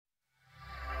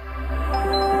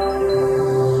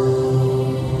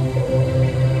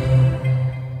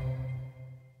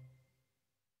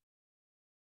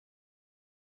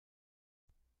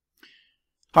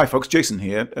Hi folks, Jason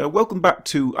here. Welcome back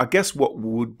to, I guess, what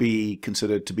would be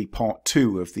considered to be part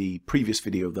 2 of the previous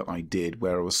video that I did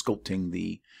where I was sculpting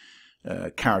the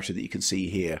character that you can see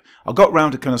here. I got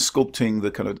round to kind of sculpting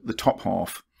the top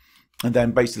half and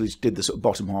then basically did the sort of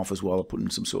bottom half as well, putting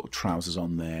some sort of trousers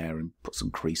on there and put some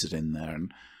creases in there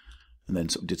and then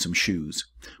sort of did some shoes.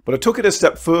 But I took it a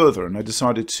step further and I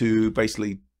decided to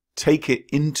basically take it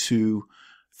into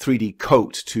 3D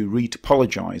Coat to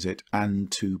retopologize it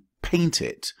and to paint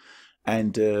it,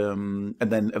 and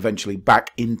then eventually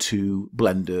back into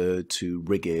Blender to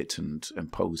rig it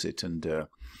and pose it, and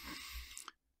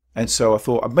so I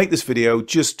thought I'd make this video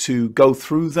just to go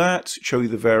through that, show you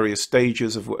the various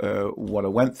stages of what I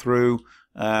went through.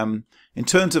 In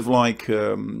terms of like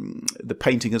the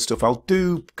painting and stuff, I'll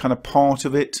do kind of part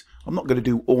of it. I'm not going to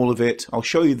do all of it. I'll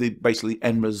show you the basically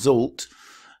end result,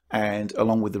 and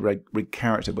along with the rig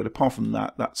character, but apart from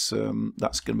that, that's going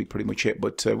to be pretty much it.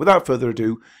 But without further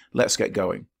ado, let's get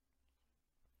going.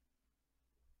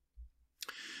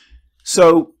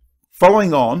 So,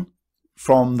 following on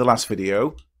from the last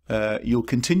video, you'll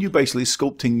continue basically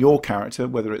sculpting your character,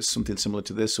 whether it's something similar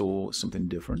to this or something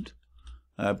different.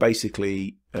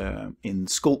 Basically, in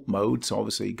sculpt mode, so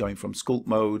obviously going from sculpt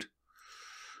mode,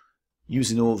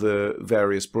 using all the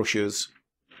various brushes,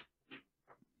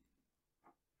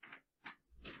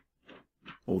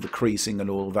 all the creasing and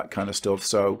all of that kind of stuff.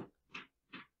 So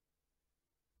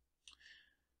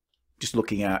just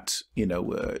looking at,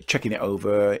 checking it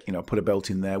over, put a belt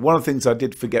in there. One of the things I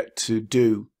did forget to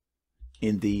do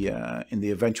in the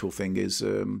eventual thing is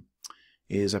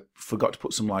I forgot to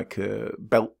put some like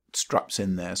belt straps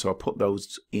in there. So I put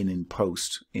those in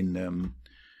post in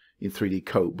 3D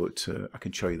Coat, but I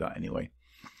can show you that anyway.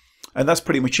 And that's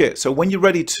pretty much it. So when you're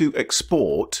ready to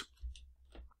export,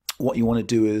 what you want to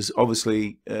do is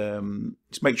obviously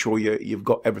just make sure you've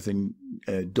got everything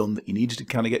done that you needed to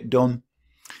kind of get done,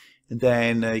 and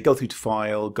then you go through to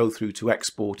File, go through to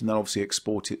Export, and then obviously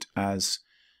export it as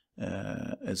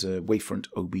a wavefront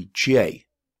OBJ.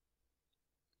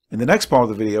 In the next part of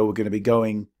the video, we're going to be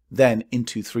going then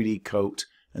into 3D Coat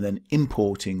and then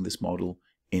importing this model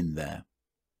in there.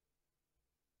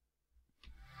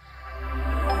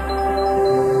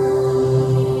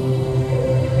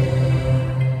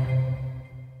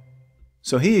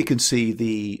 So here you can see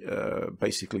the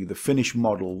basically the finished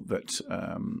model that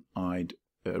I'd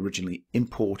originally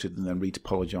imported and then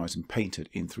retopologized and painted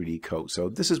in 3D Coat. So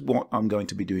this is what I'm going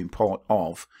to be doing part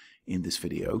of in this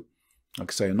video.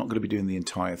 Like I say, I'm not going to be doing the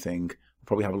entire thing. I'll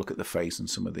probably have a look at the face and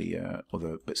some of the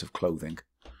other bits of clothing.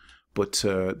 But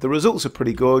the results are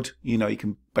pretty good. You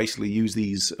can basically use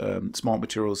these smart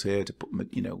materials here to put,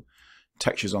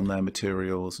 textures on their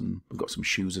materials, and we've got some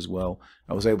shoes as well.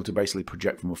 I was able to basically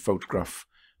project from a photograph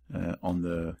on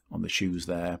the shoes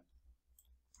there,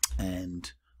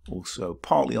 and also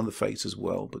partly on the face as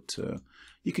well. But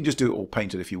you can just do it all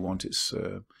painted if you want. It's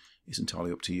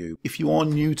entirely up to you. If you are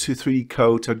new to 3D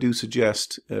Coat, I do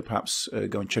suggest perhaps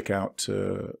go and check out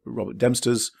Robert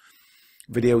Dempster's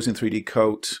videos in 3D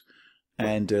Coat.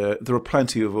 And there are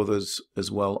plenty of others as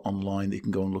well online that you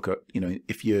can go and look at,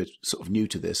 if you're sort of new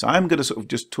to this. I'm going to sort of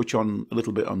just touch on a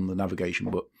little bit on the navigation,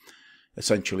 but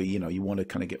essentially, you want to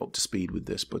kind of get up to speed with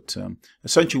this. But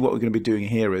essentially what we're going to be doing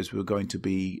here is we're going to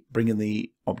be bringing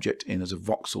the object in as a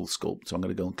voxel sculpt. So I'm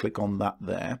going to go and click on that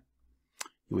there.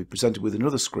 You'll be presented with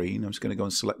another screen. I'm just going to go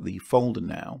and select the folder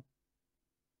now.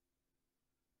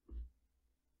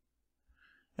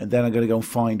 And then I'm going to go and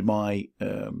find my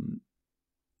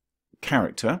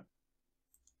character,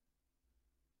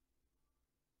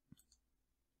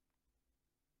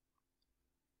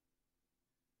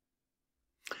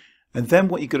 and then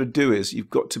what you've got to do is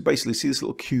you've got to basically see this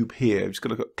little cube here. You've just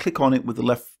got to click on it with the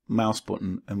left mouse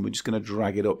button, and we're just going to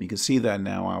drag it up. You can see there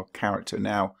now our character.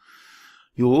 Now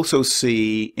you'll also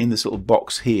see in this little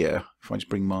box here, if I just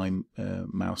bring my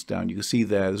mouse down, you can see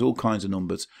there's all kinds of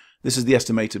numbers. This is the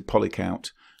estimated poly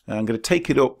count. I'm going to take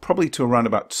it up probably to around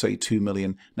about, say, 2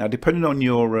 million. Now, depending on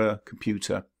your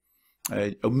computer,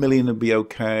 1 million would be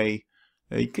okay.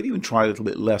 You could even try a little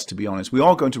bit less, to be honest. We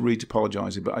are going to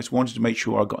retopologize it, but I just wanted to make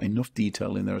sure I got enough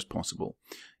detail in there as possible.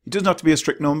 It doesn't have to be a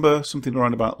strict number, something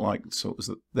around about like, so as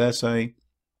they're saying.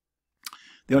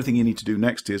 The only thing you need to do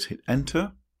next is hit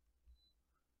Enter.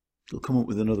 It'll come up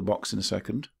with another box in a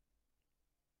second.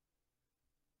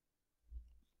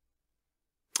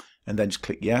 And then just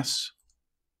click Yes.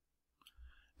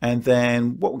 And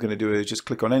then what we're going to do is just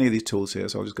click on any of these tools here.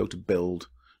 So I'll just go to Build,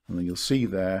 and then you'll see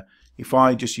there, if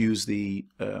I just use the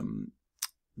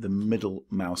middle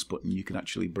mouse button, you can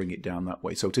actually bring it down that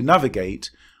way. So to navigate,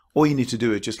 all you need to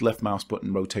do is just left mouse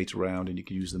button, rotate around, and you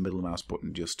can use the middle mouse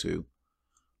button just to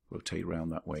rotate around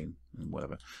that way and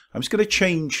whatever. I'm just going to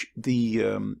change the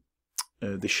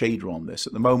shader on this.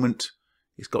 At the moment,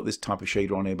 it's got this type of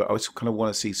shader on here, but I just kind of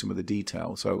want to see some of the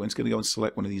detail. So I'm just going to go and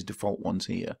select one of these default ones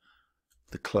here,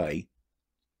 the clay.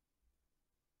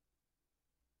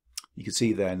 You can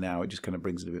see there now, it just kind of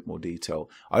brings it a bit more detail.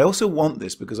 I also want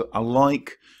this because I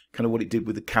like kind of what it did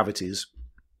with the cavities,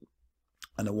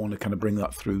 and I want to kind of bring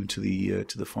that through to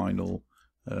the final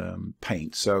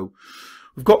paint. So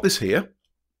we've got this here.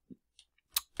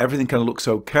 Everything kind of looks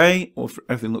okay, or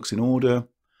everything looks in order.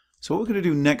 So what we're going to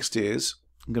do next is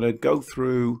I'm going to go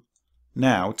through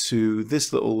now to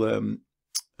this little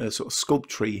sort of sculpt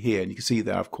tree here, and you can see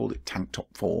there I've called it Tank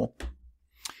Top 4.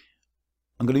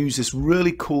 I'm going to use this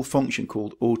really cool function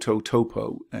called Auto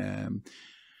Topo.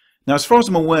 Now, as far as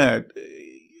I'm aware,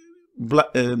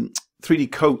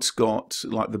 3D Coat's got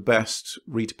like the best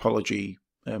retopology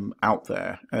out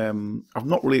there. I've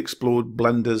not really explored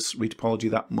Blender's retopology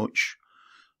that much.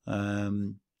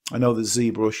 I know the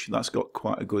ZBrush, that's got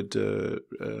quite a good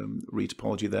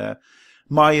retopology there.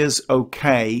 Maya's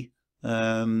okay,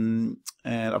 and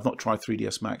I've not tried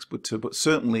 3ds Max, but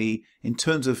certainly in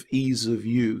terms of ease of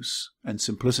use and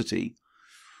simplicity,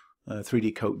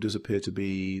 3D Coat does appear to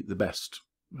be the best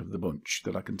of the bunch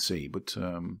that I can see. But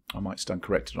I might stand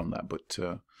corrected on that. But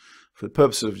for the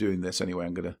purpose of doing this anyway,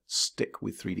 I'm going to stick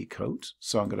with 3D Coat.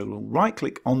 So I'm going to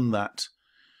right-click on that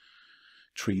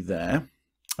tree there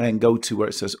and go to where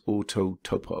it says Auto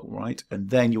Topo, right? And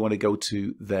then you want to go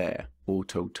to there,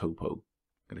 Auto Topo.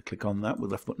 I'm going to click on that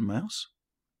with left button mouse.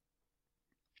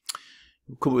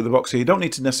 We'll come up with the box here. You don't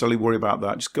need to necessarily worry about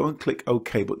that. Just go and click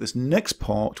OK. But this next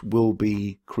part will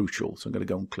be crucial. So I'm going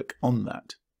to go and click on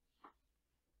that.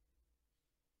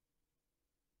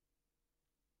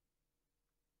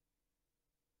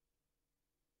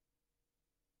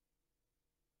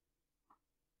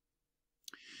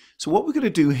 So what we're going to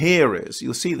do here is,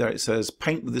 you'll see there it says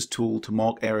paint with this tool to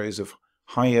mark areas of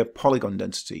higher polygon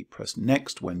density. Press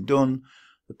next when done.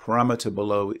 The parameter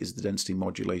below is the density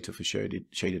modulator for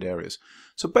shaded areas.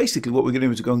 So basically what we're going to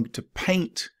do is we're going to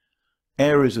paint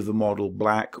areas of the model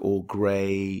black or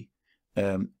grey,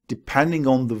 depending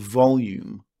on the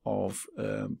volume of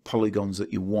polygons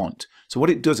that you want. So what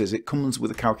it does is it comes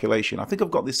with a calculation. I think I've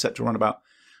got this set to run about,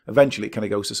 eventually it kind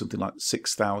of goes to something like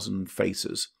 6,000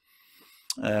 faces.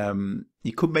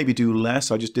 You could maybe do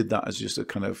less. I just did that as just a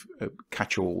kind of a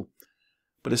catch-all.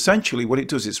 But essentially what it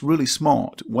does, it's really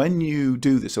smart. When you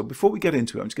do this, so before we get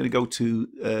into it, I'm just going to go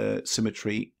to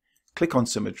symmetry, click on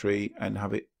symmetry and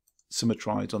have it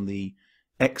symmetrized on the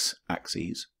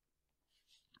x-axis.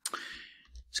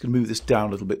 Just going to move this down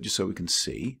a little bit just so we can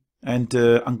see. And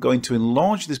I'm going to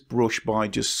enlarge this brush by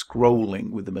just scrolling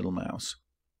with the middle mouse.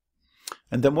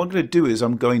 And then what I'm going to do is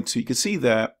I'm going to, you can see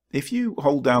there, if you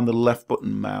hold down the left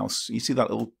button mouse, you see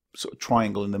that little sort of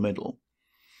triangle in the middle.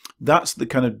 That's the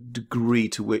kind of degree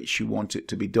to which you want it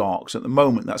to be dark. So at the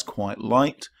moment that's quite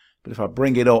light, but if I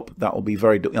bring it up, that will be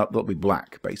that'll be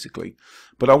black basically.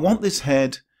 But I want this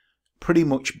head pretty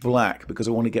much black because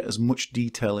I want to get as much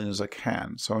detail in as I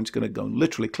can. So I'm just going to go and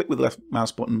literally click with the left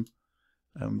mouse button.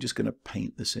 I'm just going to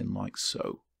paint this in like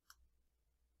so.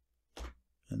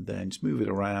 And then just move it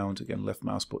around, again left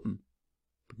mouse button,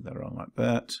 put that around like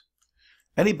that.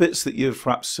 Any bits that you've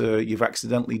perhaps you've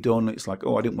accidentally done, it's like,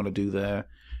 oh, I didn't want to do there.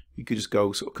 You could just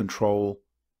go sort of control,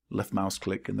 left mouse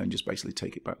click, and then just basically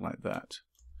take it back like that.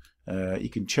 You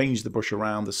can change the brush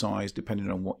around the size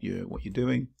depending on what you're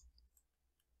doing.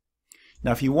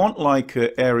 Now, if you want like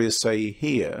areas, say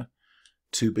here,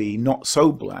 to be not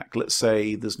so black, let's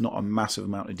say there's not a massive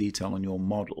amount of detail on your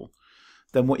model,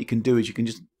 then what you can do is you can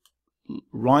just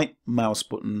right mouse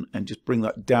button and just bring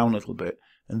that down a little bit,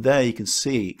 and there you can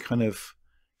see it kind of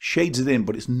shades it in,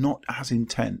 but it's not as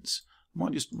intense. I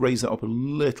might just raise that up a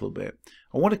little bit.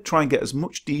 I want to try and get as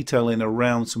much detail in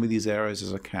around some of these areas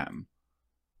as I can.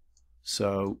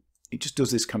 So it just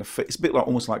does this kind of, it's a bit like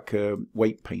almost like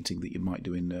weight painting that you might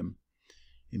do in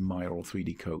Maya or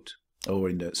 3D Coat, or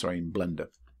in Blender.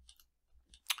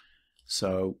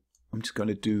 So I'm just going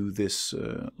to do this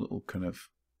little kind of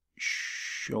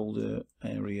shoulder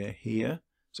area here.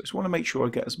 So I just want to make sure I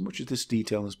get as much of this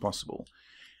detail as possible.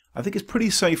 I think it's pretty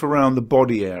safe around the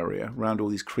body area, around all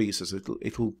these creases.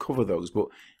 It'll cover those, but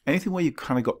anything where you've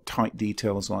kind of got tight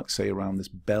details, like say around this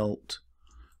belt,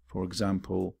 for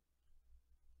example,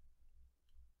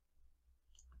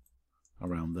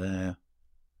 around there.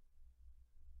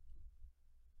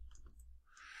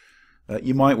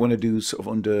 You might want to do sort of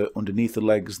underneath the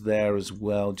legs there as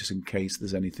well, just in case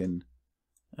there's anything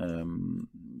you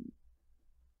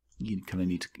kind of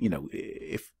need to,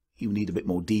 if you need a bit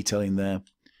more detail in there.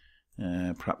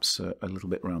 perhaps a little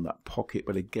bit around that pocket,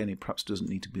 but again, it perhaps doesn't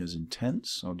need to be as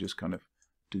intense. I'll just kind of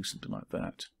do something like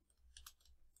that.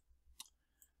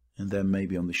 And then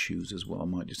maybe on the shoes as well, I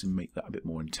might just make that a bit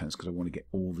more intense because I want to get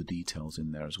all the details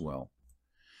in there as well.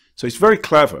 So it's very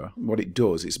clever what it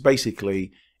does. It's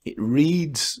basically, it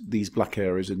reads these black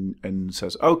areas and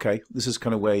says, okay, this is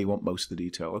kind of where you want most of the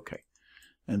detail, okay.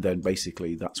 And then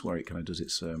basically that's where it kind of does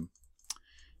its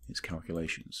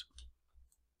calculations.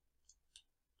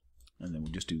 And then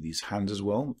we'll just do these hands as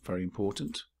well, very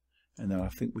important. And then I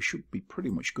think we should be pretty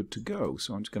much good to go.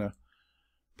 So I'm just going to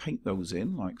paint those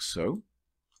in like so.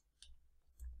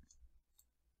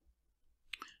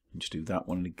 And just do that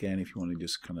one. And again, if you want to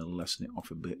just kind of lessen it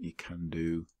off a bit, you can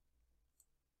do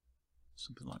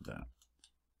something like that.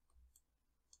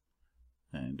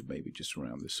 And maybe just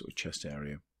around this sort of chest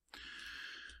area.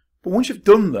 But once you've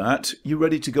done that, you're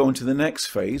ready to go into the next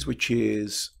phase, which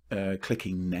is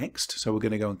clicking next. So we're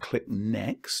going to go and click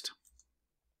next.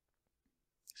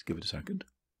 Let's give it a second.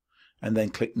 And then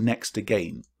click next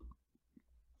again.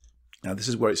 Now this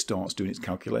is where it starts doing its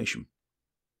calculation.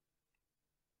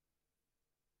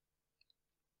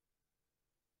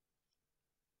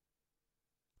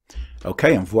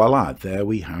 Okay, and voila, there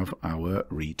we have our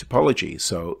retopology.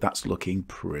 So that's looking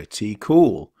pretty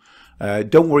cool.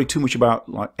 Don't worry too much about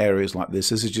like areas like this.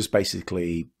 This is just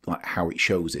basically like how it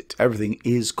shows it. Everything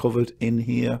is covered in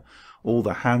here. All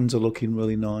the hands are looking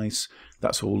really nice.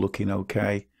 That's all looking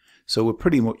okay. So we're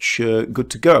pretty much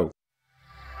good to go.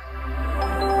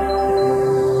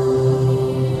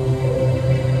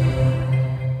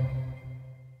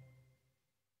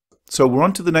 So we're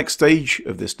on to the next stage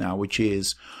of this now, which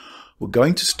is we're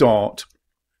going to start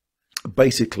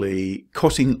basically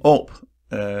cutting up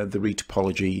the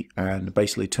retopology and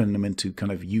basically turning them into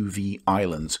kind of UV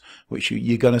islands, which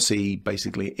you're going to see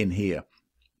basically in here.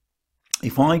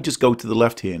 If I just go to the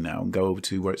left here now and go over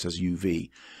to where it says UV,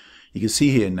 you can see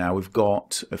here now we've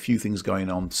got a few things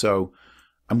going on. So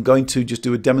I'm going to just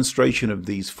do a demonstration of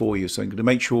these for you. So I'm going to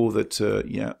make sure that,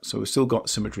 yeah, so we've still got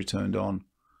symmetry turned on.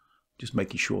 Just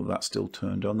making sure that's still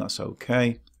turned on. That's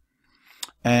okay.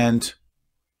 And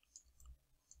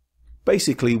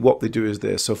basically what they do is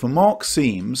this. So for mark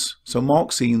seams, so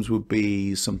mark seams would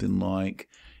be something like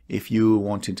if you were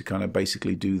wanting to kind of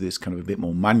basically do this kind of a bit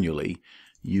more manually,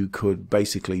 you could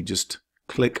basically just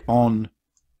click on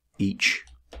each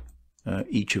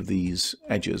of these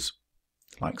edges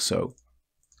like so.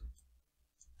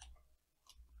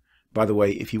 By the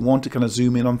way, if you want to kind of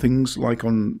zoom in on things like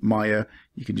on Maya,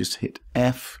 you can just hit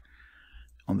F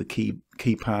on the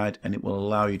keypad and it will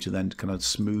allow you to then kind of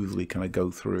smoothly kind of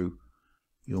go through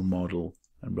your model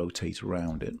and rotate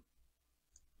around it.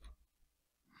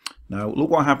 Now look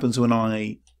what happens when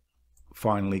I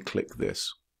finally click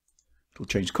this. It'll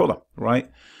change color,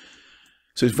 right?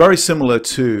 So it's very similar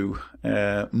to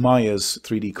Maya's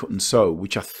 3D cut and sew,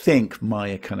 which I think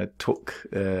Maya kind of took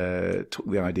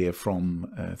the idea from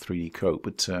 3D Coat,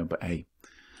 but hey,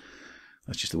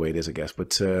 that's just the way it is, I guess.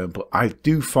 But I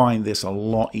do find this a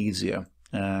lot easier.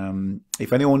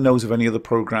 If anyone knows of any other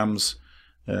programs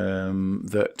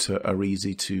that are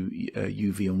easy to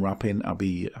UV unwrap in, I'll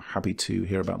be happy to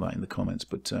hear about that in the comments.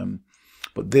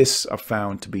 But this I've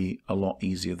found to be a lot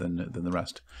easier than the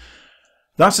rest.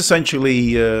 That's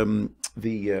essentially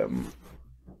the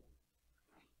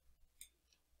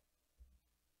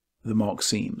mark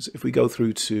seams. If we go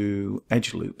through to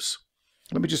edge loops,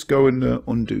 let me just go and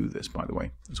undo this, by the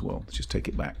way, as well. Let's just take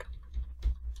it back.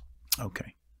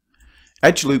 Okay.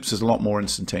 Edge loops is a lot more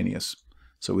instantaneous.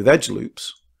 So with edge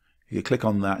loops, you click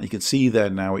on that, you can see there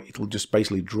now it'll just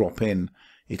basically drop in.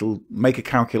 It'll make a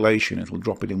calculation, it'll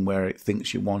drop it in where it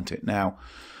thinks you want it. Now,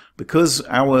 because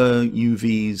our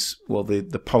UVs, well,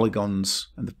 the polygons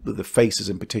and the faces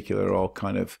in particular are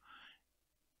kind of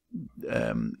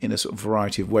in a sort of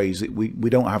variety of ways, we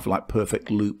don't have like perfect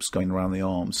loops going around the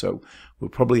arm, so we'll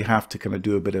probably have to kind of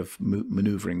do a bit of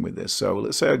maneuvering with this. So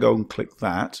let's say I go and click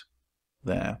that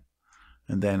there,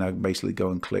 and then I basically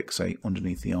go and click, say,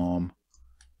 underneath the arm,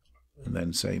 and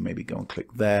then say maybe go and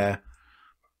click there.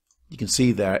 You can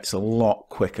see there it's a lot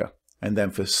quicker. And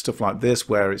then for stuff like this,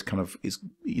 where it's kind of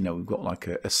you know, we've got like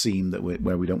a seam that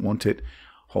where we don't want it,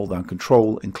 hold down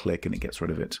Control and click, and it gets rid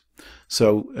of it.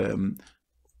 So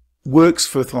works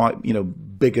for like, you know,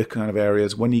 bigger kind of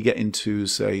areas. When you get into,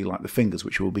 say, like the fingers,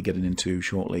 which we'll be getting into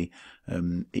shortly,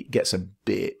 it gets a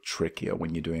bit trickier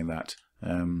when you're doing that.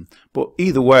 But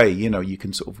either way, you know, you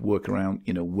can sort of work around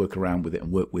with it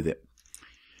and work with it.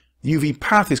 The UV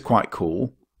path is quite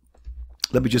cool.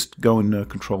 Let me just go and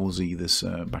Control Z this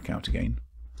back out again.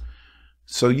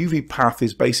 So UV path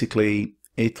is basically,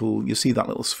 you see that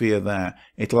little sphere there.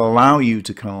 It'll allow you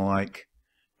to kind of like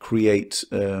create,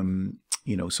 you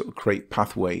know, sort of create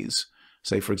pathways.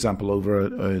 Say, for example, over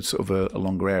a sort of a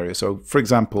longer area. So, for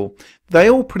example, they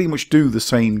all pretty much do the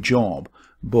same job,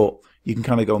 but you can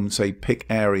kind of go and say pick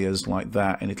areas like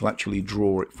that, and it'll actually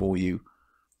draw it for you.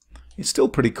 It's still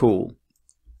pretty cool,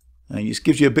 and it just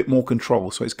gives you a bit more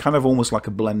control. So it's kind of almost like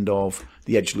a blend of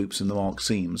the edge loops and the marked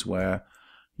seams, where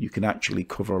you can actually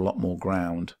cover a lot more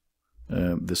ground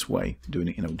this way,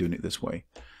 doing it this way.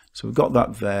 So we've got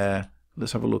that there.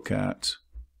 Let's have a look at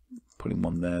putting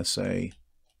one there, say.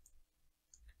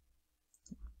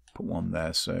 Put one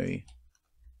there, say,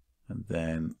 and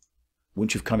then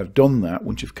once you've kind of done that,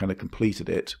 once you've kind of completed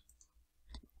it,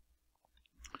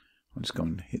 I'll just go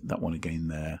and hit that one again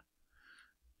there.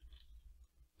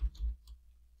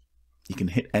 You can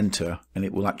hit enter and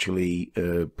it will actually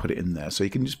put it in there. So you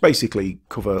can just basically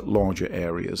cover larger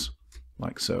areas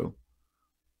like so.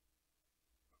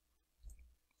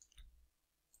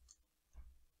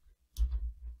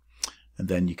 And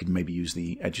then you can maybe use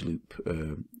the edge loop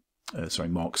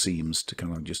mark seams to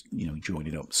kind of just, you know, join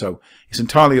it up. So it's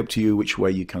entirely up to you which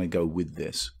way you kind of go with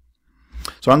this.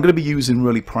 So I'm going to be using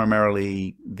really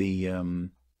primarily the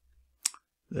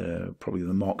probably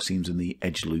the mark seams and the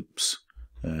edge loops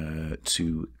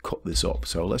to cut this up.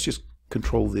 So let's just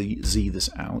Control Z this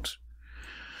out.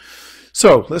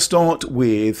 So let's start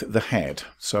with the head.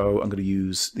 So I'm going to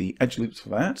use the edge loops for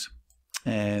that,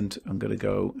 and I'm going to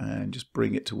go and just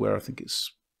bring it to where I think its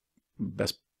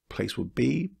best place would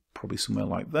be. Probably somewhere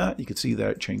like that. You can see there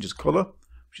it changes color,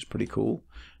 which is pretty cool.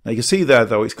 Now you can see there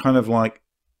though it's kind of like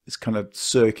this kind of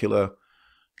circular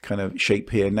kind of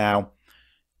shape here. Now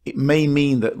it may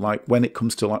mean that like when it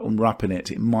comes to like unwrapping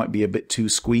it, it might be a bit too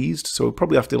squeezed. So we'll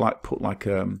probably have to like put like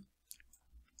a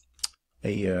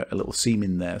little seam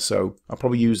in there. So I'll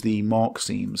probably use the mark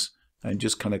seams and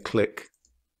just kind of click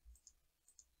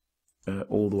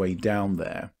all the way down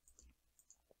there,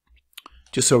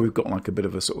 just so we've got like a bit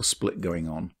of a sort of split going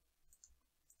on.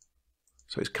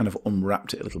 So it's kind of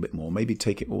unwrapped it a little bit more. Maybe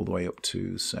take it all the way up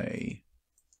to say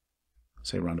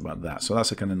around about that. So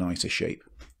that's a kind of nicer shape.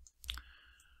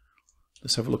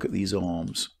 Let's have a look at these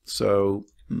arms. So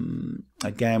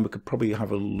again, we could probably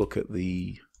have a look at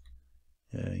the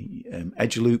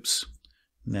edge loops.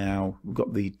 Now we've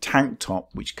got the tank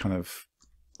top, which kind of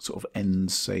sort of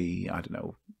ends, say, I don't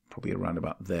know, probably around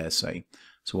about there, say.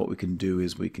 So what we can do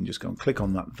is we can just go and click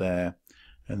on that there,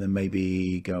 and then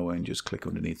maybe go and just click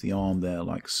underneath the arm there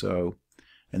like so,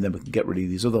 and then we can get rid of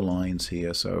these other lines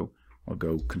here. So I'll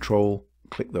go Control,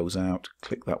 click those out,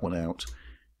 click that one out,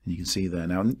 and you can see there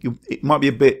now. It might be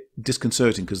a bit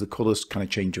disconcerting because the colors kind of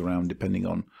change around depending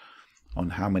on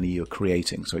how many you're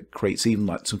creating. So it creates even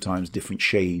like sometimes different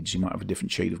shades. You might have a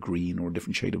different shade of green or a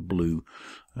different shade of blue,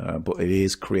 but it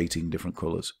is creating different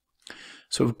colors.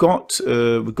 So we've got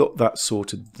that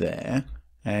sorted there,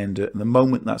 and at the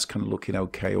moment that's kind of looking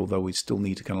okay, although we still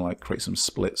need to kind of like create some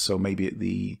splits. So maybe at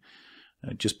the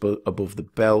just above the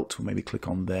belt, or maybe click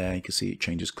on there, you can see it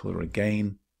changes color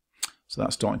again. So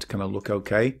that's starting to kind of look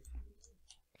okay.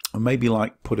 And maybe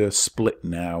like put a split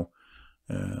now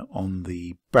on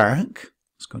the back.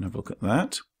 Let's go and have a look at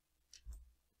that.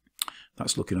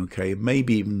 That's looking okay.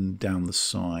 Maybe even down the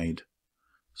side.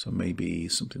 So maybe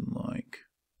something like,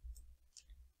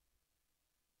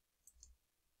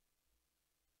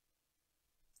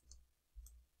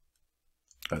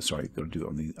 sorry, got to do it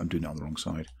on the. I'm doing it on the wrong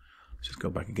side. Let's just go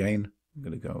back again. I'm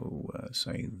going to go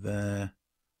say there,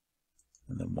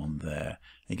 and then one there.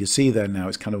 And you can see there now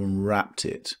it's kind of unwrapped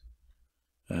it,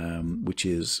 which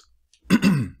is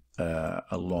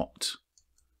a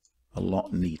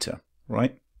lot neater,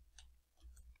 right?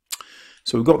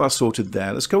 So we've got that sorted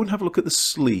there. Let's go and have a look at the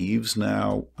sleeves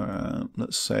now.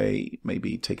 Let's say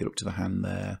maybe take it up to the hand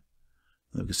there.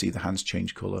 And we can see the hands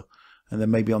change color, and then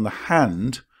maybe on the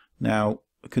hand now.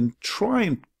 I can try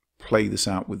and play this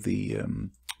out with the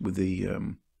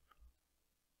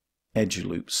edge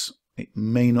loops. It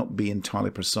may not be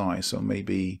entirely precise, so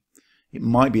maybe it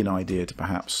might be an idea to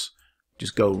perhaps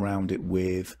just go around it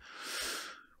with.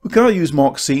 We can use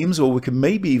mark seams, or we can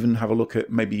maybe even have a look at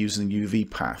maybe using the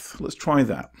UV path. Let's try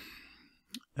that.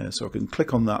 So I can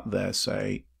click on that there,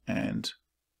 say, and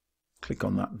click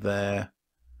on that there,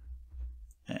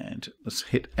 and let's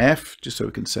hit F just so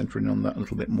we can center in on that a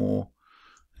little bit more.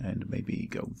 And maybe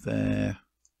go there.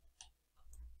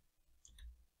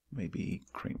 Maybe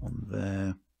create one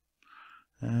there.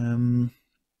 Let's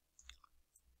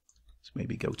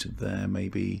maybe go to there,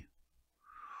 maybe.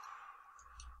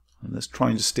 And let's try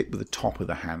and just stick with the top of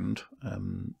the hand.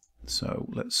 So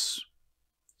let's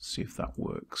see if that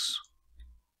works.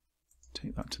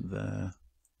 Take that to there.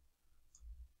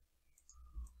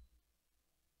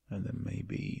 and then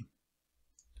maybe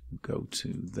go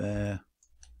to there,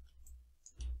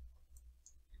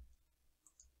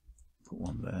 put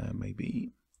one there,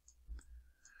 maybe.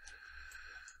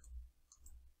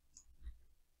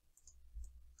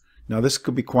 Now this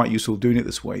could be quite useful doing it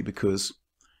this way, because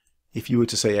if you were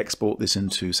to say export this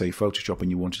into say Photoshop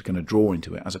and you wanted to kind of draw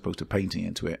into it as opposed to painting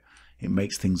into it, it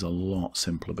makes things a lot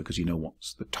simpler because you know what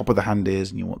the top of the hand is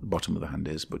and you know what the bottom of the hand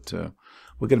is. But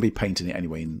we're going to be painting it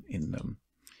anyway in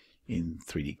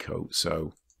 3D Coat,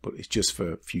 so but it's just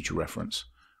for future reference.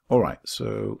 All right,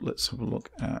 so let's have a look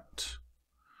at,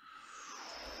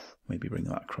 maybe bring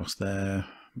that across there,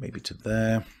 maybe to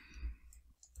there.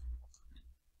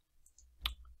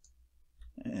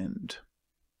 And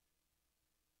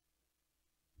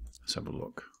let's have a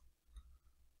look.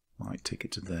 Right, take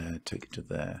it to there, take it to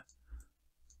there.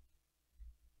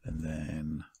 And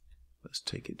then let's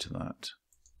take it to that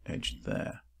edge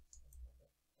there.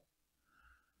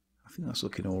 I think that's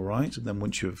looking all right. And then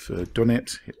once you've done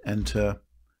it, hit enter,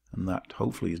 and that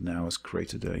hopefully is now has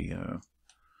created a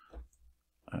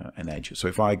an edge. So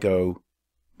if I go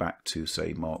back to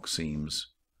say Mark Seams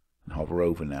and hover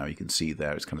over now, you can see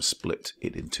there it's kind of split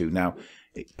it in two. Now,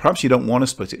 perhaps you don't want to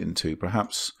split it in two.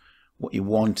 Perhaps what you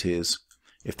want is,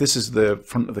 if this is the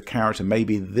front of the character,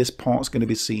 maybe this part's going to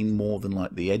be seen more than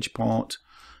like the edge part.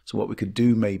 So what we could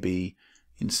do maybe,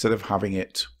 instead of having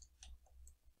it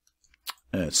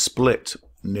split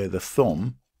near the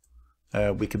thumb,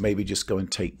 we can maybe just go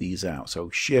and take these out. So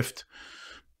Shift,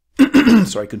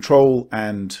 sorry, Control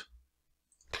and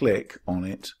click on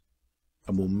it,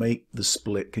 and we'll make the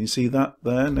split. Can you see that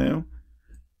there now?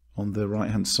 On the right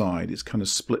hand side, it's kind of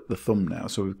split the thumb now.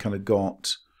 So we've kind of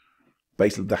got,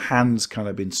 basically the hand's kind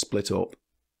of been split up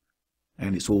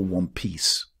and it's all one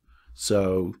piece.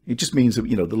 So it just means that,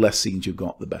 you know, the less scenes you've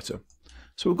got, the better.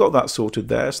 So we've got that sorted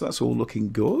there. So that's all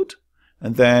looking good.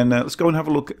 And then let's go and have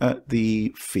a look at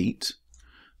the feet.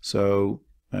 So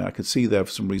I can see there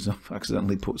for some reason I've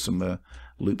accidentally put some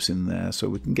loops in there. So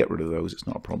we can get rid of those. It's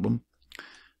not a problem.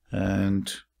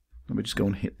 And let me just go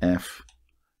and hit F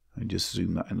and just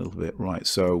zoom that in a little bit. Right.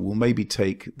 So we'll maybe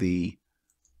take the,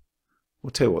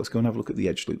 we'll tell you what, let's go and have a look at the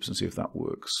edge loops and see if that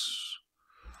works.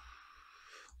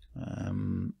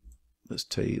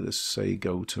 Let's say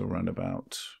go to around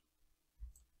about,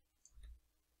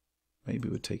 maybe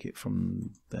we'll take it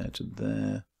from there to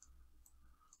there.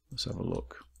 Let's have a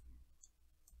look.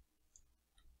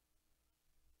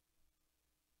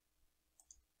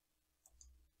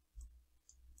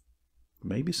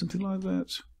 Maybe something like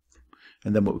that.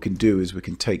 And then what we can do is we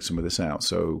can take some of this out.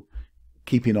 So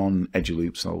keeping on edge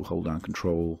loops, I'll hold down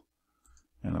Control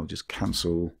and I'll just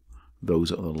cancel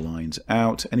those other lines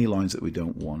out. Any lines that we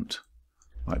don't want,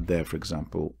 like there for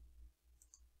example.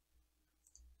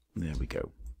 There we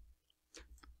go.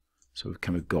 So we've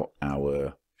kind of got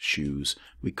our shoes.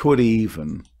 We could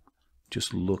even,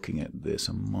 just looking at this,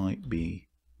 I might be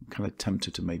kind of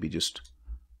tempted to maybe just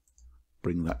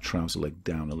bring that trouser leg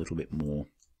down a little bit more.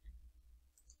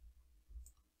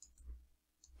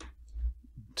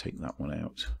 Take that one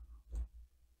out.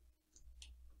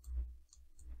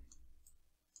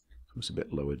 So it's a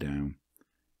bit lower down.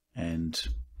 And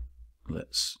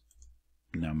let's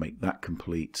now make that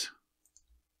complete.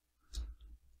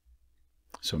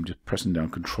 So I'm just pressing down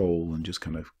Control and just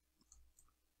kind of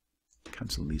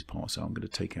cancel these parts out. I'm going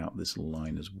to take out this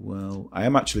line as well. I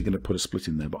am actually going to put a split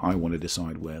in there, but I want to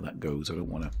decide where that goes. I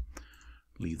don't want to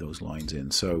leave those lines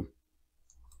in. So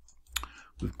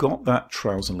we've got that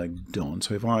trouser leg done.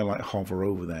 So if I like hover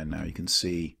over there now, you can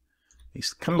see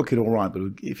it's kind of looking all right. But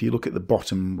if you look at the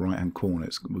bottom right hand corner,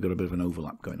 we've got a bit of an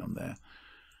overlap going on there.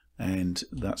 And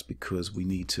that's because we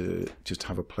need to just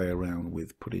have a play around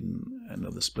with putting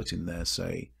another split in there,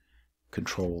 say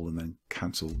Control and then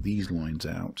cancel these lines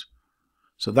out.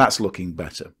 So that's looking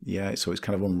better. Yeah, so it's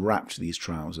kind of unwrapped these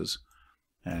trousers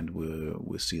and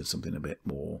we're seeing something a bit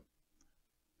more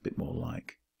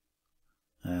like.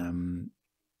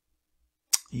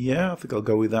 Yeah, I think I'll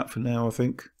go with that for now, I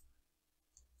think.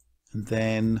 And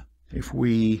then if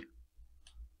we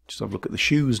just have a look at the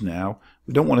shoes now,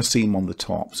 we don't want a seam on the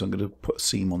top, so I'm going to put a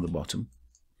seam on the bottom.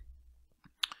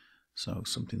 So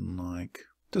something like,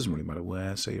 doesn't really matter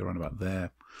where, say around about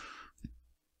there.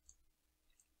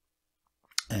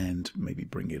 And maybe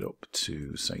bring it up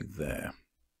to, say, there.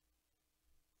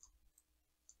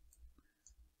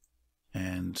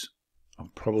 And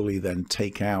I'll probably then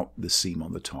take out the seam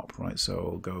on the top, right? So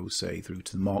I'll go, say, through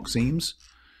to the Mark Seams,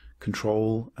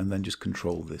 Control, and then just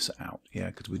Control this out.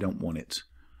 Yeah, because we don't want it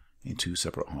in two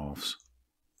separate halves.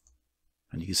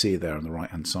 And you can see there on the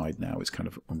right-hand side now, it's kind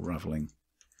of unraveling.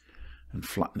 and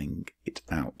flattening it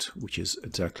out, which is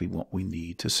exactly what we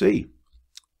need to see.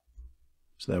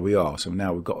 So there we are. So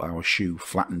now we've got our shoe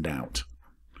flattened out.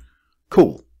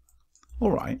 Cool.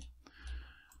 All right.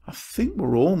 I think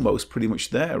we're almost pretty much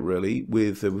there, really.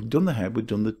 With we've done the head, we've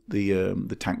done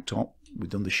the tank top, we've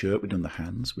done the shirt, we've done the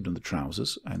hands, we've done the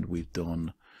trousers, and we've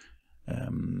done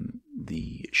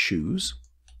the shoes.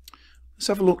 Let's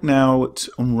have a look now at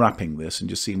unwrapping this and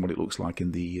just seeing what it looks like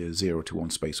in the 0 to 1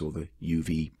 space, or the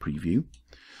UV preview.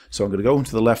 So I'm going to go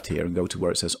onto the left here and go to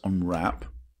where it says unwrap,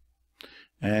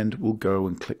 and we'll go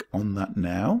and click on that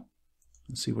now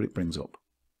and see what it brings up.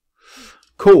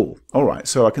 Cool. All right,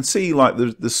 so I can see like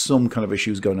there's some kind of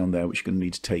issues going on there which you're going to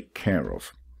need to take care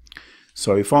of.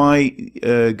 So if I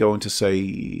go into,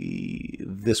 say,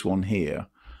 this one here,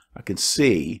 I can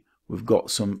see we've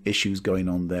got some issues going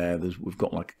on there. We've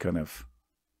got like a kind of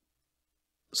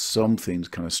something's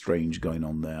kind of strange going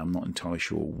on there. I'm not entirely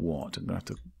sure what. I'm going to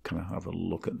have to kind of have a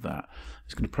look at that. I'm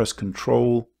just going to press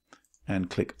Control and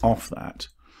click off that.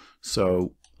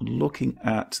 So looking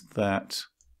at that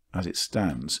as it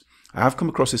stands, I have come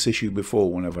across this issue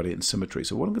before when I've had it in symmetry.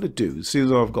 So what I'm going to do, as soon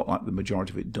as I've got like the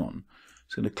majority of it done,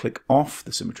 I'm going to click off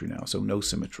the symmetry now, so no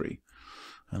symmetry.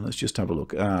 And let's just have a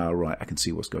look. Right, I can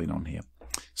see what's going on here.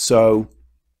 So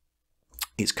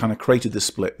it's kind of created the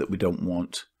split that we don't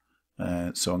want.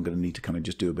 So I'm going to need to kind of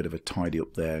just do a bit of a tidy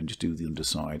up there and just do the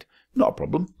underside. Not a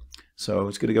problem. So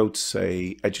it's going to go to,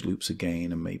 say, edge loops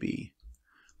again, and maybe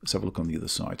let's have a look on the other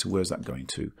side. So where's that going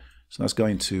to? So that's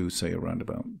going to, say, around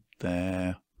about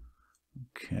there.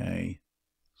 Okay,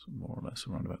 so more or less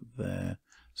around about there.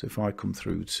 So if I come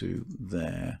through to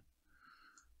there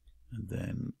and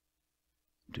then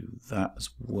do that as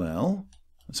well,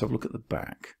 let's have a look at the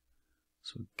back.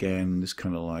 So again, this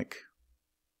kind of like,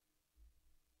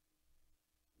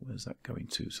 where's that going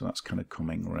to? So that's kind of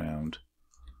coming around.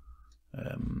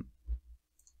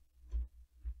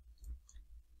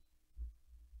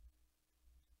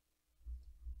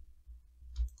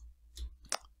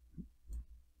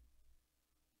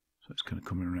 So it's kind of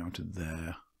coming around to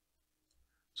there.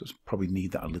 So it's probably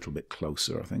need that a little bit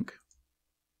closer, I think,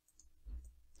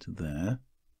 to there.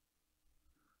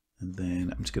 And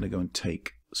then I'm just going to go and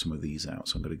take some of these out.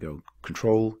 So I'm going to go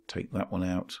Control, take that one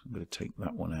out. I'm going to take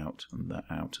that one out and that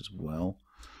out as well.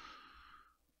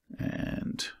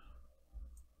 And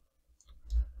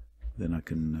then I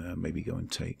can maybe go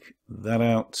and take that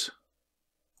out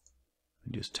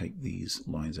and just take these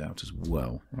lines out as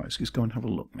well. Right, let's just go and have a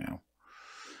look now.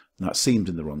 And that seam's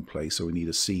in the wrong place, so we need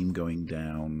a seam going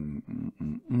down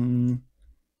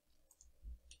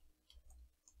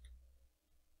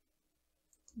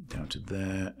down to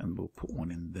there, and we'll put one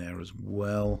in there as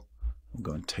well. I'll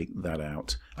go and take that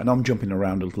out. I know I'm jumping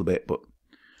around a little bit, but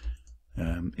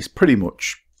it's pretty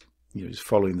much, you know, just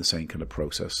following the same kind of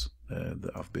process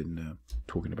that I've been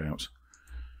talking about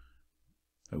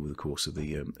over the course of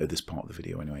the this part of the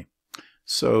video anyway.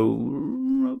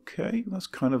 So okay, that's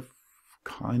kind of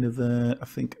there. I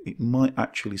think it might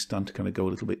actually stand to kind of go a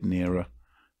little bit nearer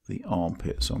the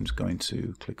armpit, so I'm just going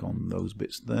to click on those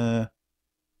bits there.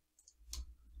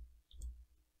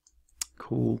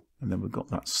 Cool. And then we've got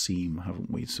that seam,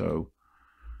 haven't we? So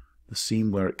the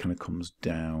seam where it kind of comes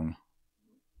down,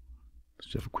 let's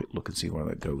just have a quick look and see where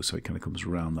that goes. So it kind of comes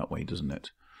around that way, doesn't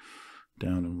it?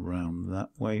 Down and round that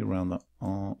way, around that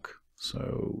arc.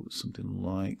 So something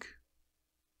like,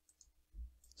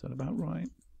 is that about right?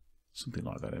 Something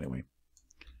like that anyway.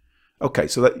 Okay,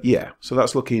 so that, yeah, so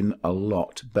that's looking a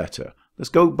lot better. Let's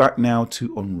go back now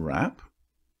to unwrap.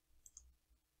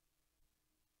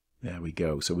 There we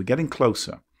go. So we're getting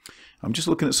closer. I'm just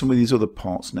looking at some of these other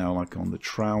parts now, like on the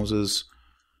trousers.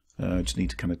 Just need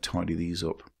to kind of tidy these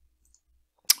up.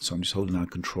 So I'm just holding down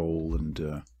Control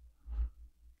and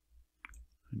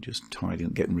just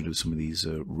tidying, getting rid of some of these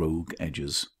rogue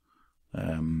edges.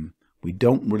 We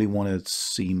don't really want to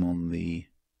seam on the.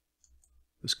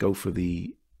 Let's go for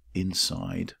the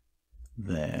inside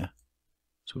there.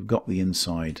 So we've got the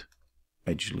inside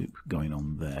edge loop going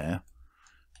on there,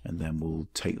 and then we'll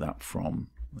take that from,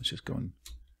 let's just go and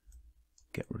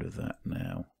get rid of that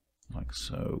now, like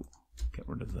so. Get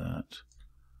rid of that.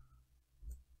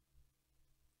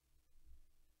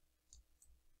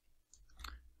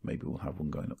 Maybe we'll have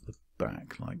one going up the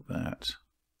back like that.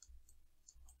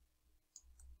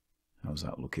 How's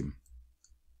that looking?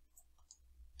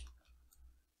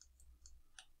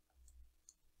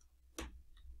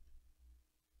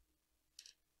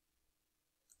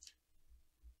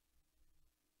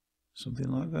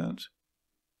 Something like that.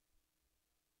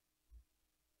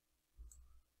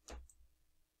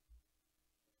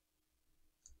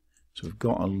 So we've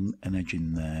got an edge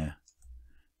in there,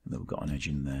 and then we've got an edge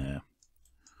in there.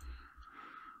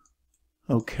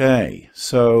 Okay,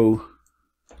 so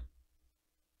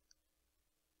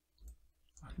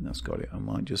I think that's got it. I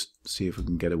might just see if we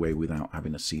can get away without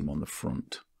having a seam on the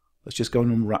front. Let's just go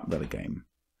and unwrap that again.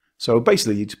 So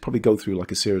basically you'd probably go through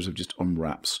like a series of just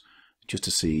unwraps just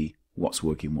to see what's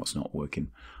working, what's not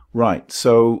working. Right,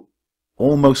 so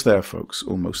almost there, folks,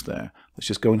 almost there. Let's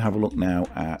just go and have a look now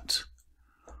at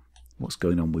what's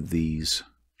going on with these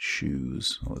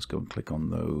shoes. Well, let's go and click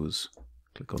on those,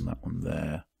 click on that one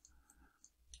there,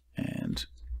 and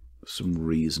for some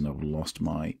reason I've lost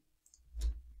my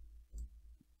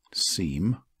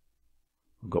seam.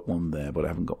 I've got one there, but I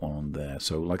haven't got one on there.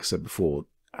 So like I said before,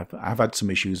 I've had some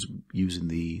issues using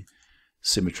the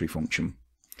symmetry function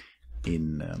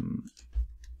in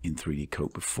 3D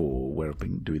Coat before, where I've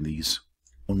been doing these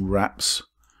unwraps,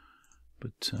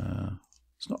 but it's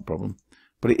not a problem.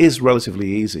 But it is relatively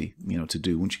easy, you know, to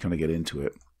do once you kind of get into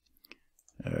it.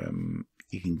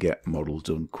 You can get models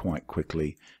done quite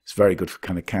quickly. It's very good for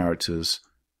kind of characters,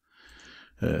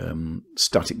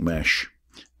 static mesh.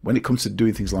 When it comes to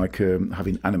doing things like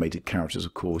having animated characters,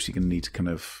 of course, you're going to need to kind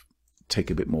of take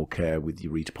a bit more care with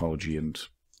your retopology, and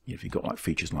if you've got like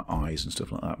features like eyes and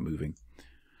stuff like that moving.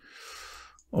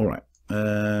 All right,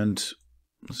 and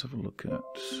let's have a look at.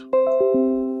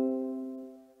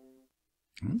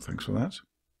 Oh, thanks for that.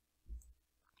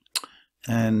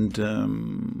 And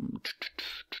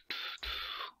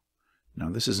now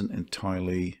this isn't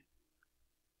entirely.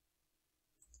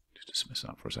 Just dismiss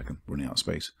that for a second. Running out of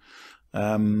space.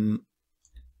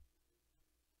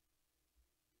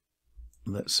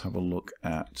 Let's have a look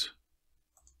at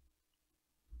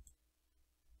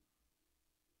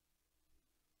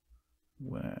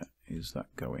where is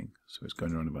that going. So it's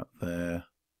going around about there.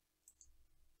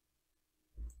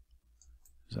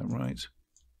 Is that right?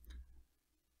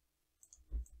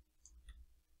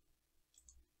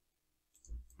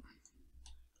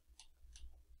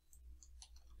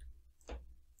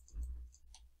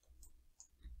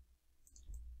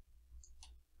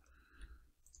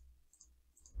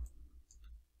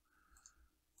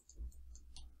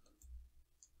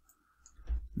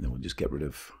 And then we'll just get rid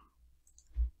of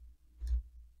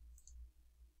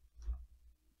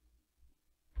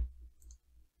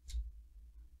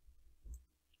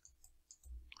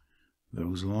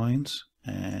those lines,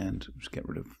 and just get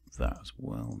rid of that as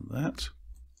well, that,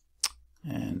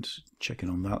 and checking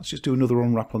on that. Let's just do another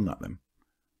unwrap on that then.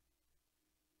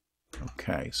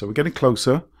 Okay, so we're getting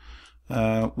closer.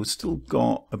 We've still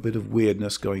got a bit of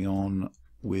weirdness going on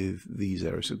with these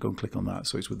areas, so go and click on that.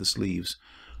 So it's with the sleeves,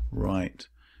 right?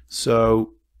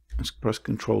 So let's press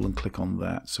Control and click on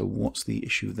that. So what's the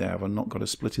issue there? Have I not got a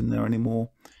split in there anymore?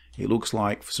 It looks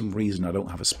like for some reason I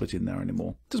don't have a split in there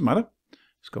anymore. Doesn't matter.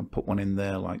 Just go and put one in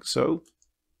there like so.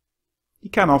 You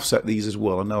can offset these as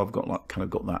well. I know I've got like kind of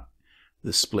got that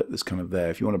the split that's kind of there.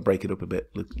 If you want to break it up a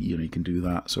bit, you know, you can do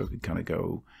that. So we can kind of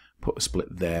go put a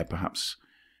split there perhaps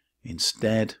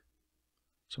instead.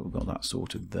 So we've got that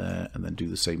sorted there, and then do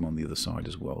the same on the other side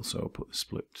as well. So I'll put the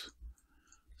split,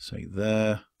 say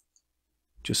there,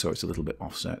 just so it's a little bit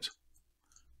offset.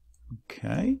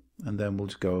 Okay, and then we'll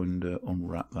just go and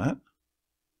unwrap that.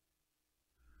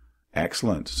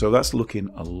 Excellent. So that's looking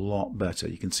a lot better.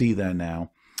 You can see there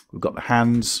now. We've got the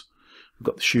hands, we've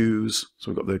got the shoes.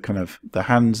 So we've got the kind of the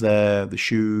hands there, the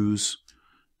shoes,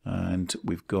 and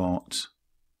we've got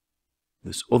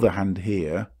this other hand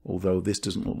here. Although this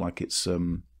doesn't look like it's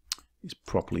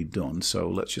properly done. So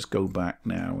let's just go back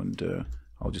now, and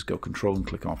I'll just go Control and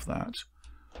click off that.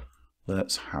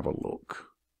 Let's have a look.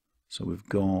 So we've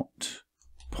got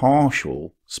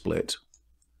partial split,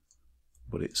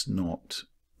 but it's not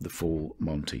the full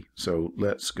Monty. So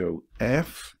let's go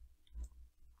F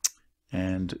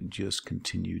and just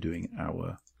continue doing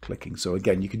our clicking. So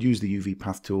again, you could use the UV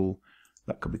path tool.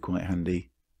 That could be quite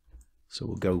handy. So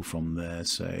we'll go from there,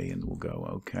 say, and we'll go,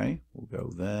 okay, we'll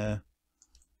go there,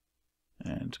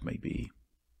 and maybe,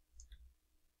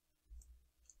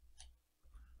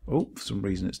 oh, for some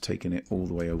reason it's taken it all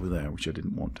the way over there, which I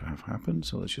didn't want to have happen.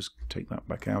 So let's just take that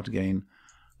back out again.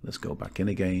 Let's go back in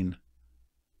again.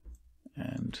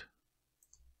 And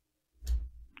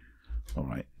all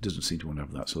right, it doesn't seem to want to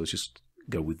have that, so let's just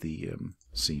go with the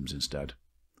seams instead.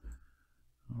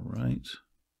 All right,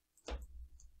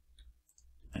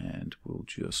 and we'll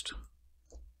just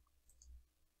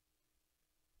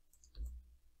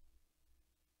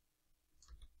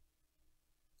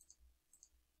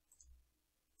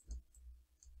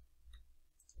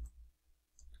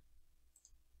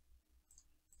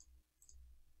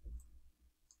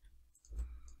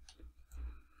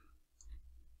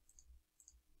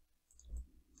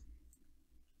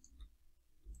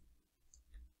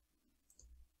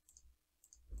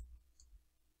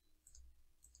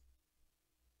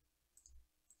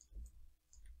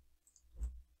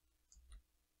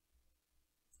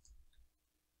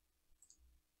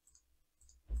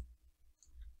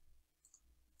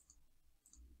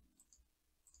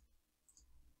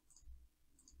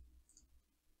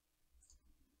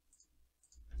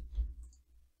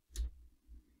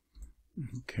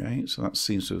Okay, so that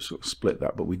seems to have sort of split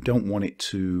that, but we don't want it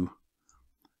to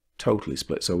totally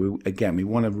split. So again, we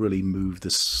want to really move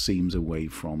the seams away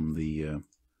from the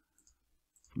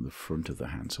front of the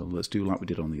hand. So let's do like we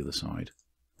did on the other side.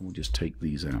 We'll just take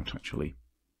these out actually.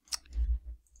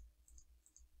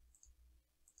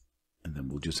 And then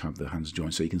we'll just have the hands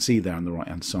joined. So you can see there on the right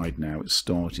hand side now, it's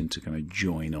starting to kind of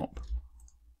join up.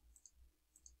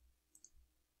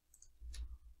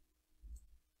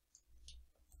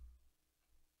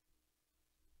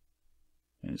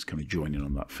 And it's kind of joining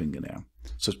on that finger now.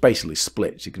 So it's basically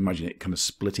split. So you can imagine it kind of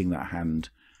splitting that hand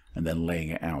and then laying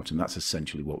it out. And that's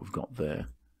essentially what we've got there.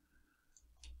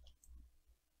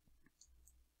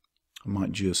 I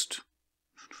might just,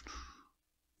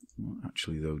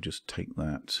 actually though, just take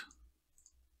that.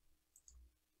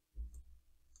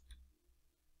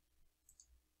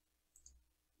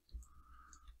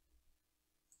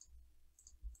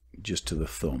 Just to the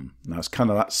thumb. Now it's kind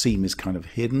of, that seam is kind of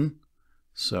hidden.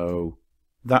 So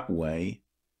that way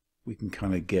we can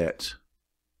kind of get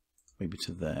maybe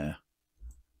to there.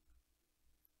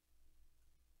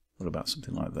 What about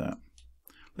something like that?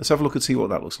 Let's have a look and see what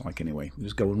that looks like anyway. We'll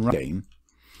just go and run again.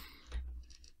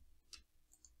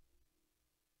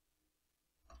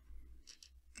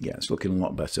 Yeah, it's looking a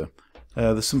lot better.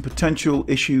 There's some potential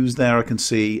issues there I can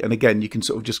see. And again, you can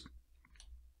sort of just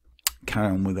carry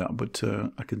on with that. But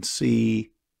I can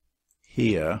see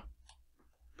here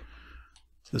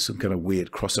there's some kind of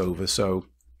weird crossover. So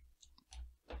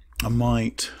I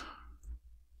might...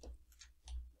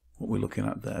 What we're looking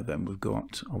at there then, we've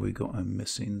got, have we got a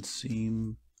missing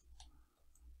seam,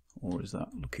 or is that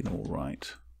looking all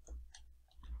right?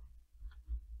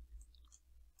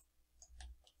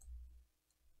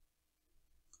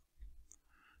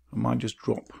 I might just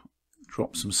drop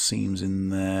some seams in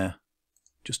there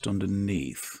just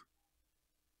underneath,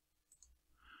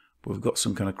 but we've got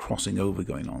some kind of crossing over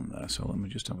going on there, so let me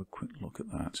just have a quick look at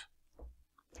that.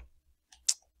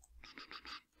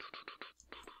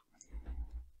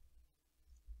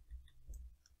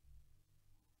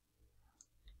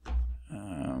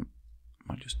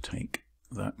 I just take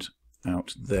that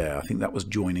out there. I think that was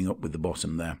joining up with the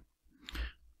bottom there.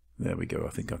 There we go. I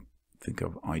think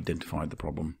I've identified the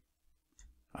problem.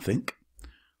 I think.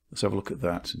 Let's have a look at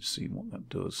that and see what that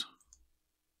does.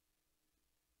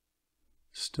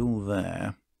 Still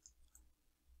there.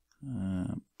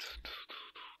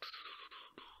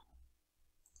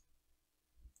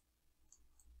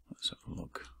 Let's have a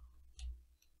look.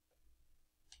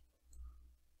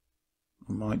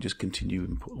 I might just continue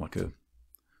and put like a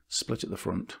split at the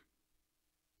front.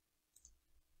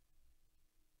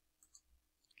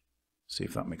 See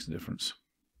if that makes a difference.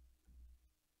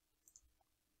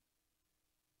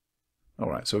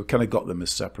 Alright, so we've kind of got them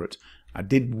as separate. I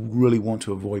did really want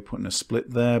to avoid putting a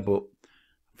split there, but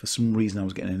for some reason I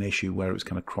was getting an issue where it was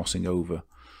kind of crossing over.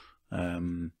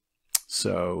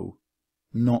 So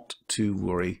not to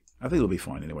worry. I think it'll be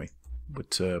fine anyway.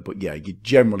 But yeah, you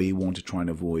generally want to try and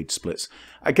avoid splits.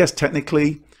 I guess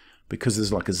technically, because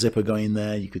there's like a zipper going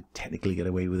there, you could technically get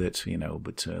away with it, you know.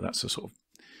 But that's a sort of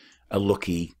a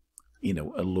lucky, you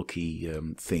know,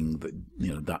 thing that,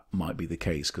 you know, that might be the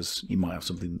case, because you might have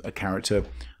something, a character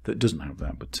that doesn't have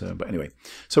that. But anyway,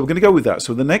 so we're going to go with that.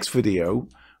 So the next video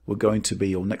we're going to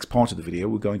be, or next part of the video,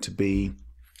 we're going to be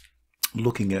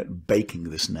looking at baking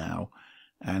this now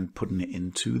and putting it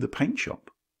into the paint shop.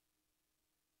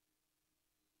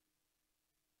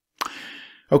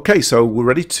 Okay, so we're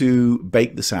ready to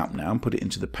bake this out now and put it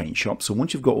into the paint shop. So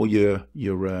once you've got all your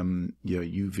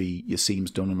UV, your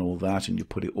seams done and all that, and you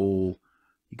put it all,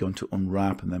 you're going to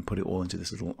unwrap and then put it all into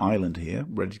this little island here,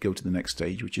 ready to go to the next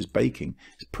stage, which is baking.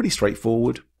 It's pretty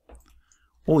straightforward.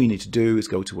 All you need to do is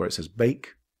go to where it says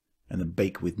bake, and then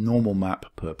bake with normal map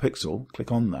per pixel.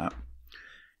 Click on that.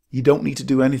 You don't need to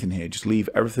do anything here. Just leave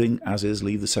everything as is,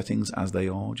 leave the settings as they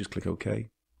are. Just click OK.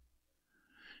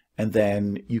 And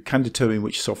then you can determine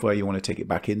which software you want to take it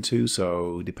back into.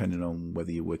 So depending on whether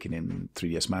you're working in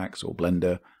 3ds Max or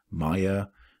Blender, Maya,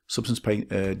 Substance Paint,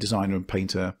 Designer and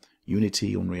Painter,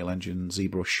 Unity, Unreal Engine,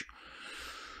 ZBrush,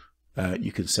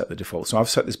 you can set the default. So I've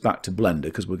set this back to Blender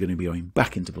because we're going to be going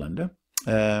back into Blender.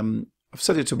 I've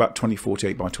set it to about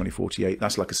 2048 by 2048.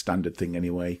 That's like a standard thing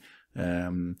anyway.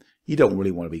 You don't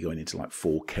really want to be going into like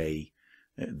 4K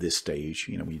at this stage,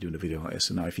 you know, when you're doing a video like this.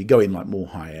 And now if you go in like more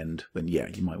high end, then yeah,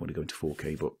 you might want to go into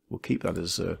 4K, but we'll keep that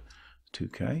as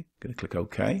 2K. Going to click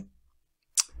OK,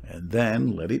 and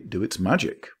then let it do its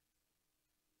magic.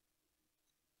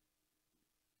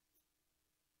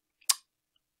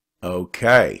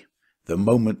 Okay, the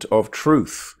moment of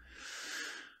truth.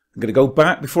 I'm going to go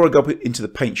back, before I go into the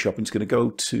paint shop, I'm just going to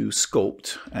go to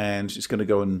Sculpt, and it's going to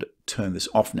go and turn this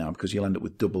off now because you'll end up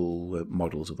with double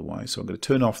models otherwise. So I'm going to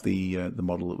turn off the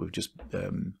model that we've just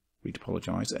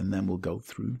retopologized, and then we'll go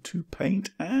through to paint,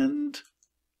 and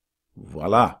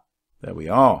voila, there we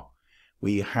are.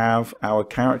 We have our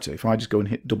character. If I just go and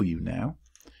hit W now,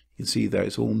 you can see that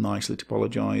it's all nicely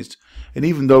topologized. And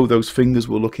even though those fingers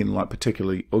were looking like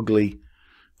particularly ugly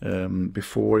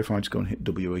before, if I just go and hit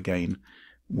W again,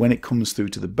 when it comes through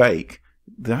to the bake,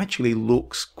 it actually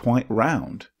looks quite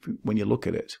round when you look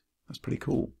at it. That's pretty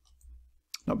cool.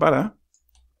 Not bad, huh?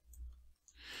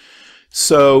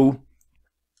 So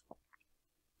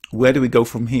where do we go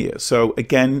from here? So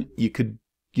again, you'd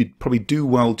probably do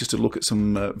well just to look at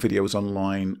some videos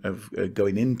online of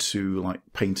going into like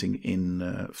painting in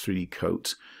 3D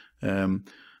Coat.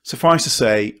 Suffice to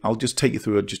say, I'll just take you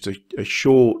through just a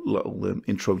short little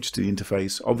intro just to the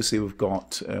interface. Obviously, we've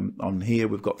got on here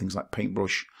we've got things like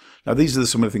paintbrush. Now, these are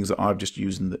some of the things that I've just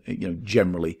used,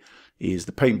 generally is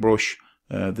the paintbrush.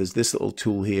 There's this little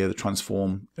tool here, the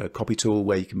transform copy tool,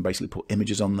 where you can basically put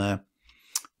images on there,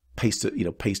 paste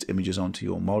images onto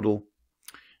your model.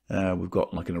 We've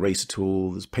got like an eraser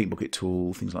tool, there's a paint bucket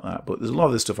tool, things like that. But there's a lot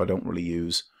of this stuff I don't really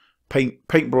use.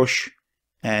 Paintbrush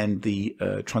and the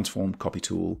transform copy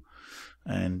tool,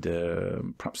 and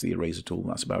perhaps the eraser tool.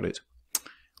 That's about it.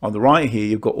 On the right here,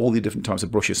 you've got all the different types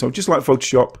of brushes. So just like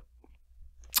Photoshop,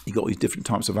 you've got these different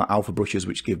types of alpha brushes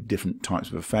which give different types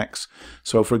of effects.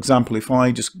 So for example, if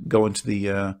I just go into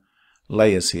the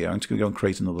layers here, I'm just going to go and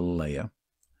create another layer.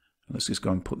 Let's just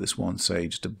go and put this one, say,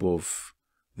 just above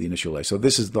the initial layer. So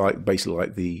this is like basically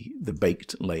like the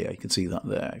baked layer. You can see that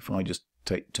there. If I just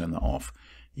turn that off,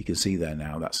 you can see there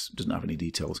now that doesn't have any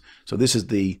details. So this is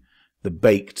the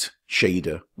baked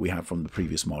shader we have from the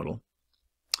previous model,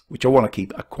 which I want to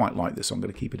keep. I quite like this, so I'm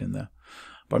going to keep it in there.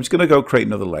 But I'm just going to go create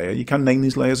another layer. You can name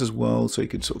these layers as well, so you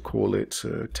can sort of call it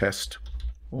test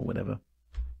or whatever.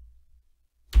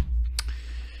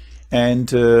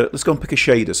 And let's go and pick a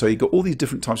shader. So you've got all these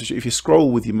different types of shaders. If you scroll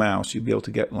with your mouse, you'll be able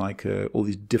to get like all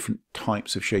these different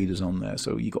types of shaders on there.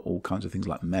 So you've got all kinds of things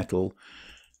like metal.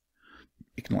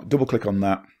 You can like double click on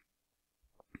that.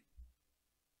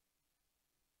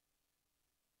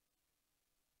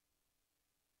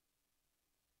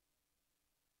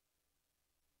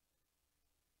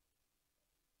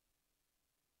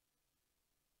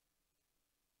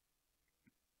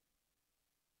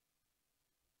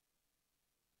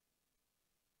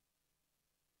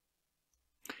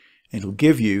 It'll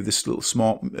give you this little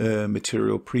smart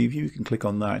material preview. You can click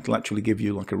on that. It'll actually give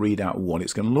you like a readout of what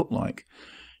it's going to look like.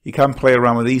 You can play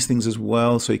around with these things as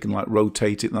well, so you can like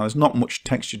rotate it. Now there's not much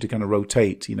texture to kind of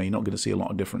rotate. You're not going to see a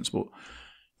lot of difference, but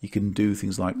you can do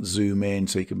things like zoom in,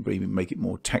 so you can even make it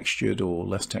more textured or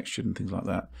less textured and things like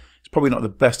that. It's probably not the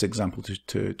best example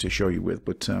to show you with,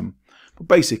 but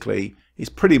basically it's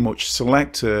pretty much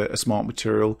select a smart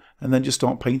material and then just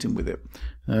start painting with it.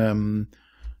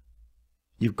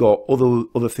 You've got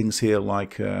other things here,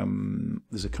 like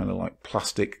there's a kind of like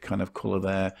plastic kind of color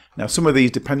there. Now some of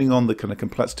these, depending on the kind of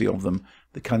complexity of them,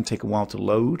 they can take a while to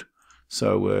load.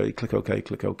 So you click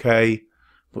OK,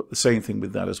 but the same thing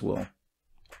with that as well.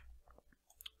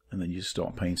 And then you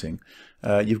start painting.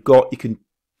 You can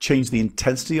change the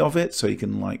intensity of it, so you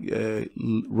can like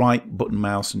right button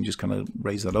mouse and just kind of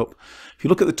raise that up. If you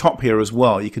look at the top here as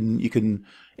well, you can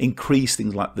increase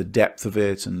things like the depth of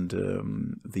it and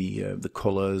the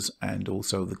colors and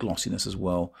also the glossiness as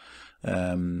well.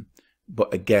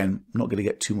 But again, I'm not going to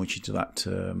get too much into that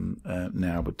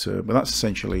now. But that's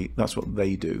essentially what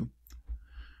they do.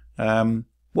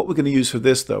 What we're going to use for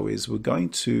this though is we're going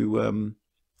to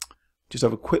just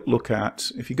have a quick look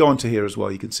at, if you go onto here as well,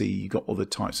 you can see you've got other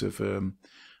types of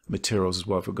materials as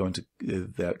well. If we're going to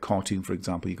that cartoon, for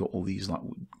example, you've got all these like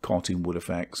cartoon wood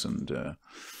effects and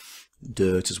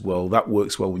dirt as well. That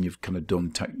works well when you've kind of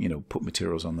done, put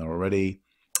materials on there already.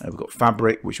 We've got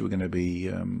fabric, which we're going to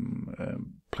be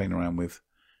playing around with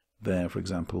there, for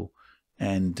example,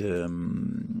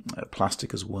 and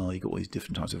plastic as well. You've got all these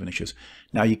different types of finishes.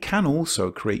 Now you can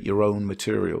also create your own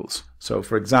materials. So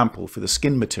for example, for the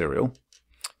skin material,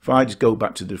 if I just go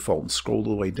back to the default and scroll all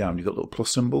the way down, you've got a little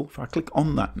plus symbol. If I click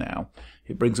on that now,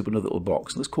 it brings up another little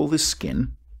box. Let's call this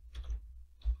skin.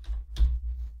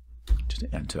 Just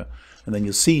hit enter. And then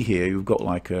you'll see here you've got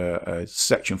like a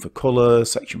section for color,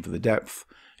 section for the depth,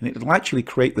 and it'll actually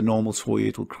create the normals for you.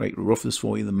 It'll create the roughness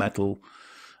for you, the metal,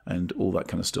 and all that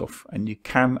kind of stuff. And you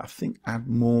can, I think, add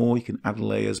more. You can add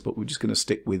layers, but we're just going to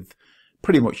stick with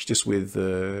pretty much just with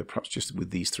perhaps just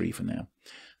with these three for now.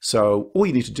 So all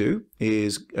you need to do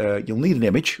is you'll need an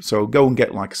image. So go and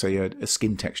get, like, say, a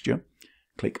skin texture.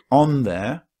 Click on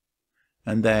there,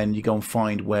 and then you go and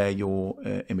find where your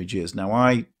image is. Now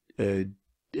I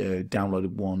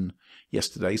downloaded one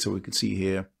yesterday, so we can see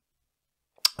here,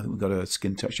 I think we've got a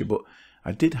skin texture, but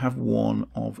I did have one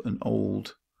of an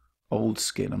old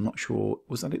skin. I'm not sure,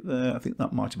 was that it there? I think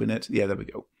that might have been it. Yeah, there we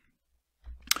go.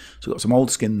 So we've got some old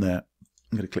skin there.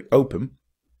 I'm going to click open,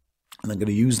 and I'm going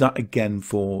to use that again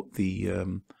for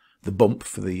the bump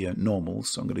for the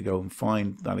normals. So I'm going to go and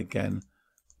find that again,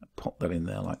 pop that in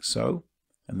there like so,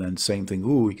 and then same thing.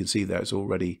 Ooh, you can see there it's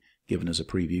already given us a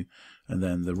preview, and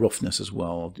then the roughness as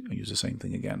well. I'll use the same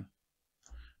thing again.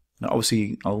 Now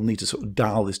obviously I'll need to sort of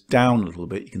dial this down a little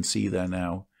bit. You can see there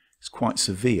now it's quite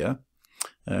severe,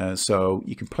 so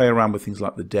you can play around with things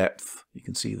like the depth. You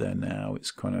can see there now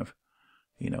it's kind of,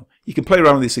 you know, you can play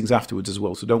around with these things afterwards as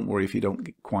well, so don't worry if you don't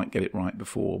quite get it right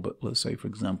before. But let's say, for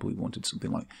example, we wanted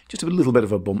something like just a little bit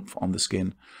of a bump on the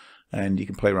skin, and you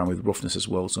can play around with roughness as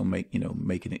well, so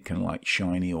making it kind of like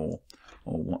shiny or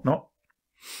whatnot.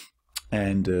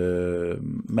 And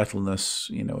metalness,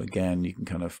 again, you can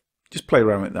kind of just play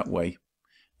around with it that way.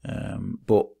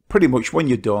 But pretty much when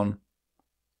you're done,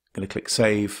 I'm going to click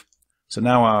save. So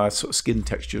now our sort of skin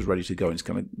texture is ready to go, and it's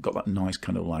kind of got that nice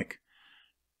kind of like,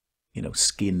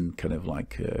 skin kind of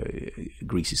like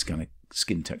greasy kind of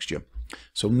skin texture.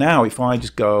 So now if I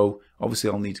just go, obviously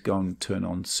I'll need to go and turn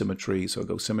on symmetry. So I'll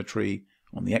go symmetry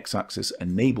on the x-axis,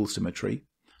 enable symmetry.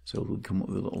 So it'll come up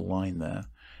with a little line there.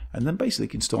 And then basically you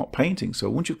can start painting. So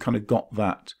once you've kind of got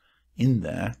that in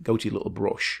there, go to your little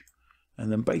brush.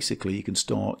 And then basically you can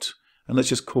start, and let's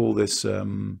just call this,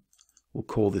 we'll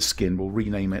call this skin, we'll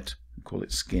rename it and call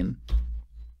it skin.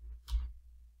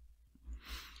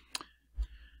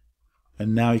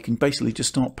 And now you can basically just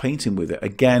start painting with it.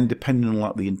 Again, depending on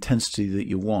like the intensity that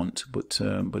you want, but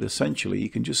essentially you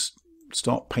can just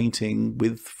start painting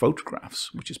with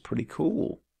photographs, which is pretty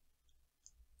cool.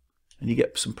 And you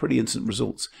get some pretty instant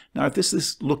results. Now, if this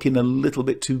is looking a little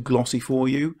bit too glossy for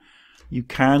you, you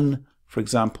can, for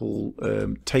example,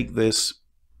 take this,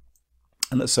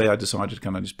 and let's say I decided to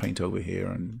kind of just paint over here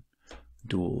and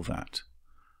do all that,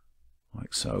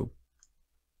 like so.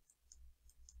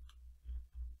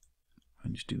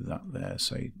 And just do that there,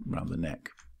 say, around the neck.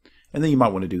 And then you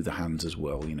might want to do the hands as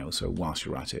well, so whilst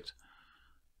you're at it.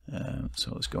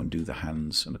 So let's go and do the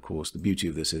hands. And of course, the beauty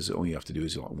of this is all you have to do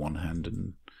is like one hand,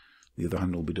 and the other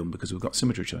hand will be done because we've got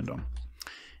symmetry turned on.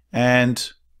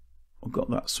 And I've got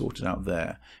that sorted out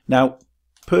there. Now,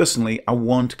 personally, I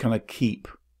want to kind of keep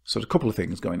sort of a couple of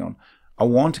things going on. I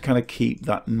want to kind of keep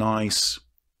that nice,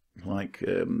 like,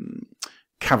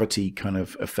 cavity kind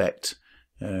of effect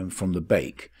from the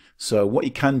bake. So what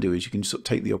you can do is you can sort of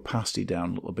take the opacity down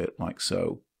a little bit like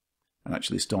so, and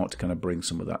actually start to kind of bring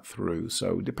some of that through.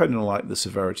 So depending on like the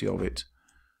severity of it,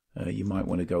 you might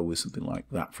want to go with something like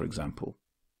that, for example.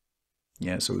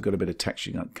 Yeah, so we've got a bit of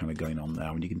texture kind of going on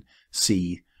now, and you can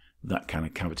see that kind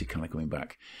of cavity kind of coming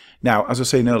back. Now, as I was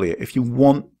saying earlier, if you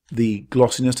want the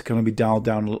glossiness to kind of be dialed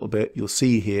down a little bit, you'll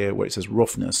see here where it says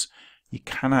roughness, you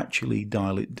can actually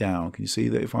dial it down. Can you see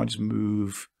that if I just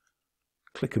move,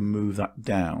 click and move that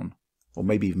down, or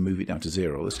maybe even move it down to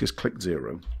 0. Let's just click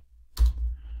 0.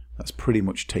 That's pretty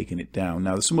much taking it down.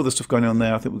 Now there's some other stuff going on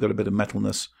there. I think we've got a bit of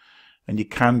metalness, and you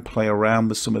can play around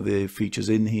with some of the features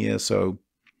in here. So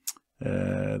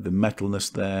the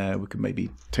metalness there, we can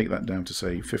maybe take that down to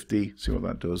say 50, see what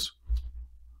that does.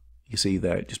 You see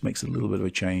there, it just makes a little bit of a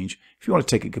change. If you want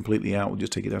to take it completely out, we'll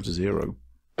just take it down to 0.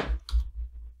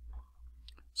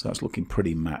 So that's looking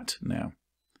pretty matte now.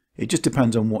 It just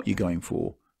depends on what you're going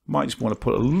for. Might just want to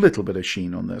put a little bit of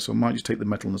sheen on there, so I might just take the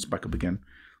metalness back up again.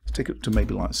 Let's take it to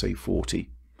maybe like say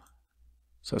 40.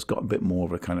 So it's got a bit more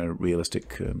of a kind of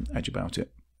realistic edge about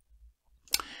it.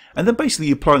 And then basically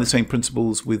you apply the same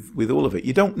principles with all of it.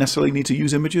 You don't necessarily need to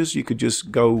use images. You could just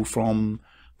go from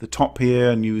the top here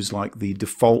and use like the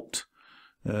default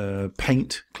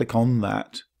paint, click on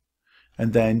that,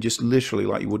 and then just literally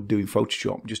like you would do in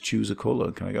Photoshop, just choose a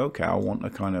color. Kind of go, okay, I want a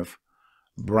kind of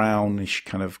brownish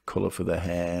kind of color for the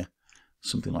hair,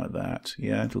 something like that.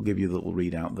 Yeah, it'll give you a little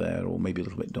readout there, or maybe a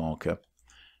little bit darker.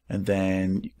 And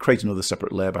then create another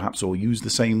separate layer perhaps, or use the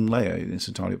same layer. It's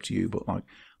entirely up to you, but like,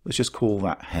 let's just call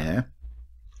that hair.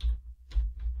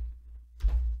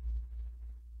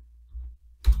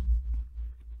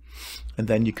 And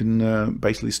then you can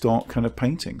basically start kind of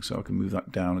painting. So I can move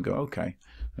that down and go, okay,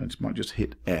 I might just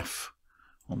hit F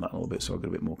on that a little bit, so I've got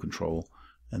a bit more control.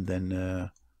 And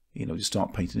then, just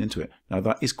start painting into it. Now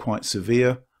that is quite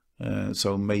severe,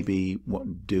 so maybe what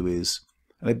I'll do is,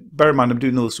 and bear in mind I'm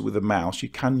doing this with a mouse. You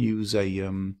can use a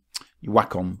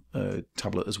Wacom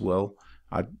tablet as well.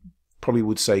 I probably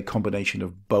would say combination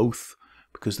of both,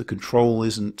 because the control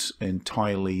isn't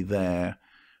entirely there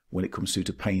when it comes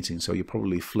to painting, so you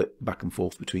probably flip back and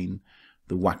forth between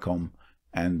Wacom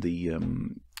and the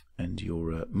and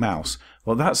your mouse.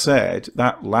 Well, that said,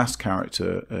 that last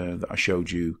character that I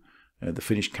showed you, the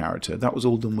finished character, that was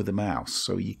all done with the mouse.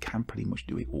 So you can pretty much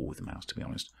do it all with the mouse, to be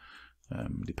honest,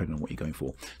 depending on what you're going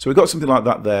for. So we've got something like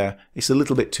that there. It's a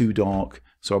little bit too dark,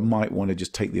 so I might want to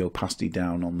just take the opacity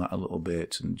down on that a little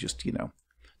bit and just, you know,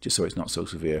 just so it's not so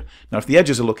severe. Now, if the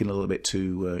edges are looking a little bit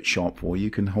too sharp for you,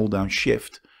 can hold down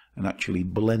Shift and actually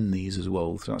blend these as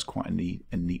well. So that's quite a neat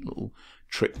little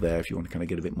trick there if you want to kind of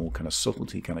get a bit more kind of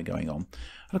subtlety kind of going on.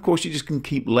 And of course, you just can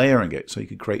keep layering it, so you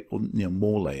could create, you know,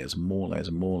 more layers and more layers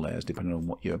and more layers depending on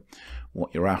what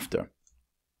you're after.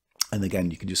 And again,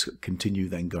 you can just continue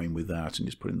then going with that and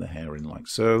just putting the hair in like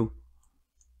so.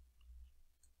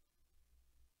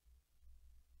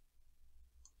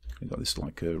 You've got this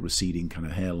like a receding kind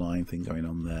of hairline thing going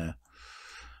on there.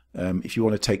 If you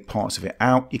want to take parts of it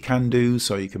out, you can do,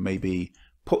 so you can maybe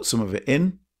put some of it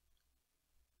in.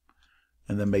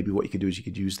 And then maybe what you could do is you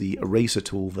could use the eraser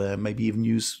tool there, maybe even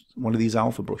use one of these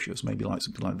alpha brushes, maybe like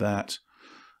something like that.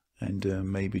 And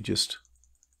maybe just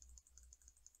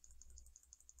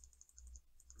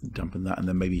dampen that, and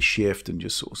then maybe Shift and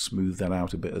just sort of smooth that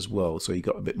out a bit as well. So you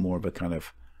got a bit more of a kind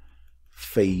of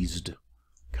phased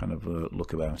kind of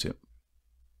look about it.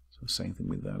 So same thing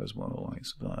with that as well, like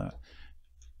something like that.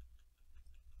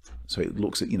 So it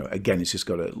looks at, you know, again, it's just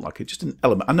got a like just an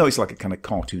element. I know it's like a kind of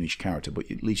cartoonish character,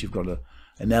 but at least you've got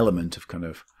an element of kind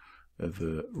of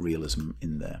realism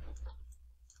in there.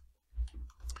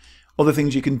 Other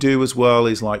things you can do as well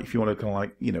is like if you want to kind of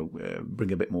like, you know,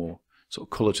 bring a bit more sort of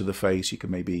color to the face, you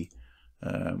can maybe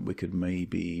we could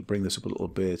maybe bring this up a little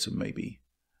bit and maybe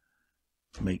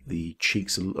make the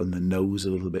cheeks and the nose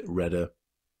a little bit redder.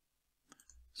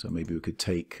 So maybe we could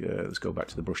take, let's go back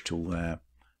to the brush tool there.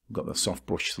 We've got the soft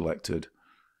brush selected,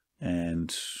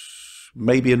 and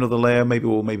maybe another layer. Maybe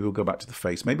we'll go back to the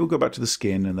face. Maybe we'll go back to the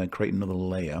skin and then create another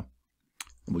layer.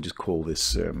 And we'll just call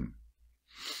this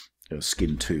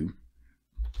skin 2.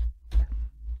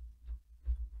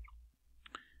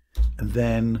 And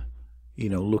then, you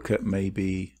know, look at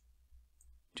maybe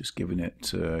just giving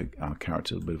it our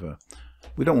character a bit of a.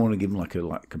 We don't want to give him like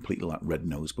a completely like red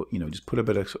nose, but you know, just put a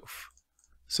bit of sort of,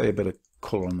 say, a bit of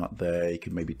color on that there. You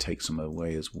can maybe take some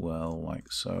away as well,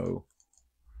 like so,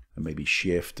 and maybe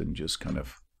Shift and just kind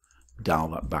of dial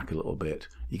that back a little bit.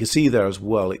 You can see there as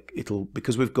well, it'll,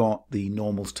 because we've got the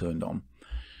normals turned on,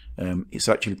 it's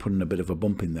actually putting a bit of a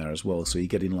bump in there as well, so you're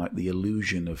getting like the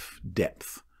illusion of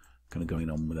depth kind of going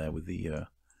on there with the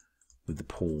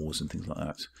pores and things like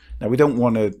that. Now we don't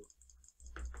want to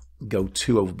go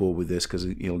too overboard with this because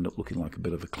you'll end up looking like a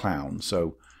bit of a clown,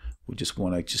 so we just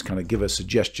want to just kind of give a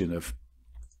suggestion of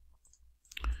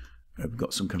we've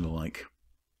got some kind of like,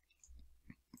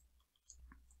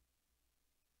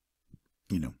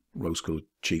 you know, rose-colored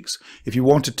cheeks. If you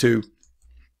wanted to,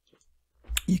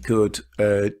 you could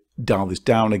dial this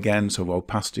down again, so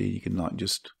opacity, you can like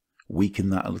just weaken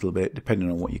that a little bit depending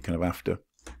on what you're kind of after.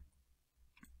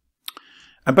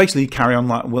 And basically carry on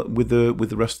like with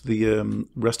the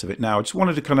rest of it. Now I just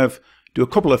wanted to kind of do a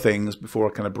couple of things before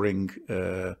I kind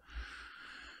of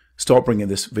start bringing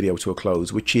this video to a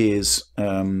close, which is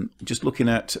just looking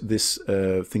at this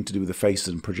thing to do with the faces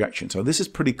and projection. So this is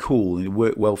pretty cool, and it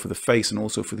worked well for the face and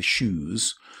also for the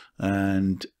shoes,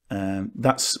 and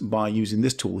that's by using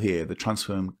this tool here, the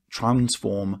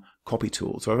transform copy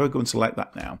tool. So if I go and select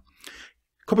that now,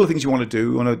 a couple of things you want to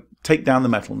do. You want to take down the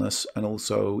metalness, and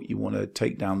also you want to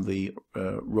take down the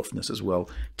roughness as well.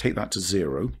 Take that to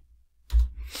 0.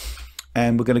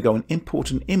 And we're going to go and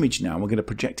import an image now. We're going to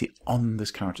project it on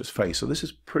this character's face. So this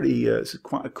is pretty, this is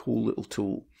quite a cool little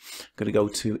tool. I'm going to go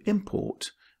to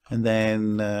import, and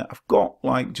then I've got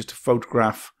like just a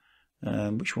photograph.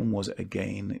 Which one was it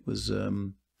again? It was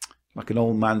like an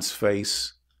old man's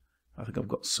face. I think I've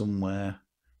got somewhere.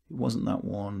 It wasn't that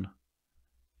one.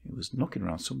 It was knocking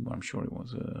around somewhere. I'm sure it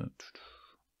was. Let's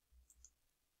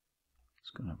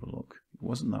go and have a look. It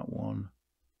wasn't that one.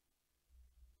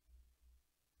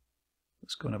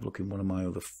 Let's go and have a look in one of my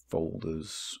other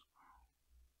folders.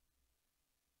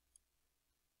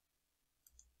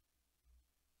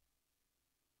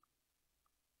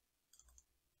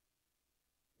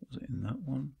 Was it in that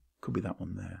one? Could be that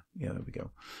one there. Yeah, there we go.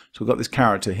 So we've got this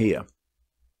character here.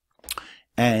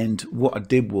 And what I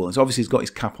did was, obviously he's got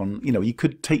his cap on. You know, you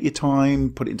could take your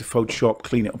time, put it into Photoshop,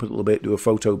 clean it up a little bit, do a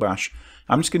photo bash.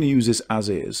 I'm just going to use this as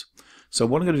is. So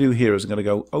what I'm going to do here is I'm going to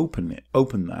go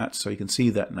open that, so you can see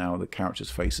that now the character's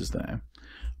face is there.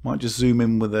 Might just zoom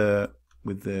in with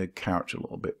the character a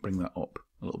little bit, bring that up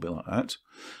a little bit like that.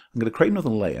 I'm going to create another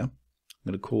layer. I'm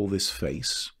going to call this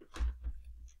face.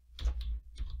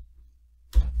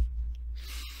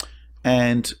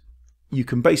 And you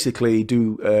can basically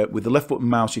do, with the left button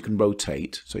mouse, you can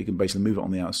rotate. So you can basically move it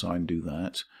on the outside and do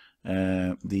that.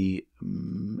 The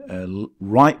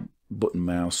right button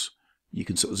mouse, you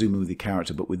can sort of zoom in with your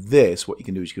character. But with this, what you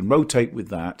can do is you can rotate with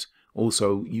that.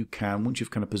 Also, you can, once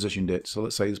you've kind of positioned it, so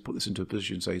let's say, let's put this into a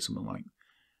position, say something like,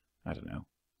 I don't know,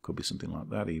 could be something like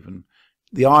that even.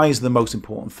 The eyes are the most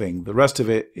important thing. The rest of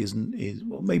it is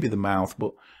well, maybe the mouth,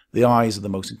 but the eyes are the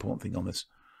most important thing on this.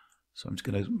 So I'm just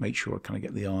going to make sure I kind of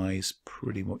get the eyes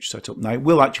pretty much set up. Now it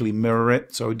will actually mirror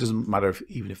it, so it doesn't matter if,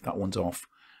 even if that one's off.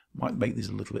 Might make these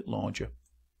a little bit larger.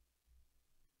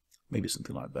 Maybe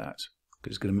something like that,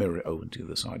 because it's going to mirror it over to the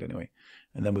other side anyway.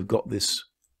 And then we've got this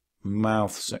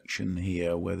mouth section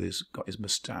here where there's got his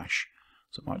moustache.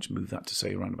 So I might just move that to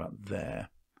say around about there.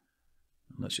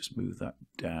 And let's just move that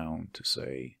down to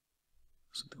say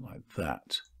something like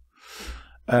that.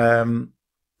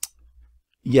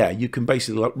 Yeah, you can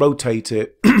basically like rotate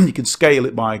it. You can scale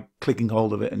it by clicking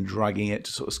hold of it and dragging it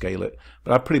to sort of scale it.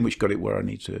 But I've pretty much got it where I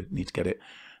need to get it.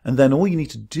 And then all you need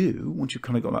to do, once you've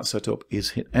kind of got that set up,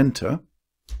 is hit enter.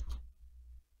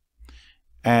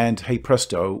 And hey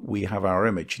presto, we have our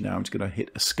image. Now I'm just going to hit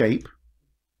escape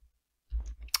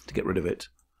to get rid of it.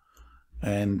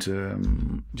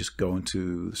 And just go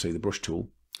into, say, the brush tool.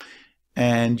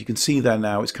 And you can see there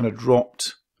now it's kind of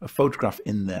dropped a photograph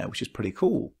in there, which is pretty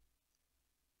cool.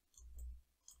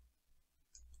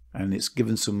 And it's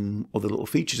given some other little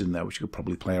features in there which you could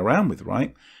probably play around with,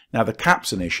 right? Now the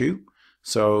cap's an issue,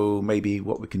 so maybe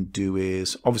what we can do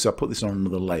is, obviously I put this on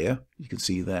another layer, you can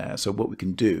see there. So what we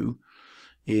can do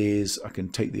is I can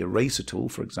take the eraser tool,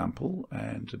 for example,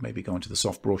 and maybe go into the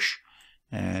soft brush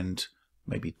and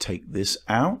maybe take this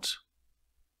out,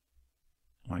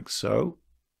 like so.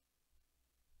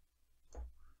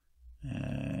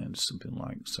 And something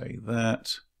like, say,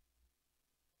 that.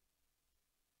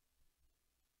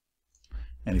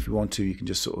 And if you want to, you can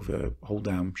just sort of hold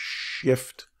down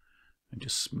Shift and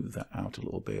just smooth that out a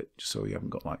little bit, just so you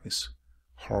haven't got like this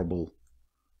horrible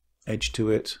edge to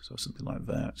it. So something like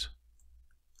that.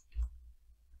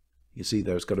 You see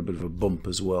there, it's got a bit of a bump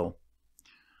as well.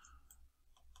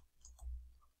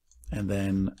 And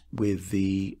then with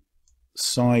the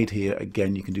side here,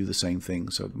 again, you can do the same thing.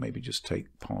 So maybe just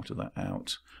take part of that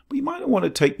out. But you might not want to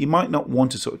take, you might not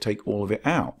want to sort of take all of it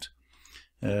out.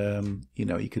 You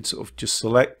know, you could sort of just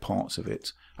select parts of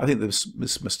it. I think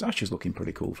this moustache is looking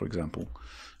pretty cool, for example,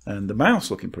 and the mouth's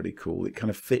looking pretty cool. It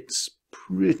kind of fits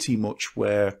pretty much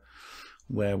where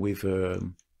we've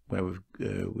our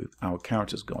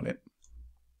character's got it.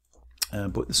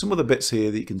 But there's some other bits here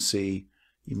that you can see.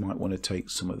 You might want to take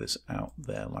some of this out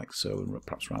there, like so, and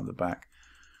perhaps around the back.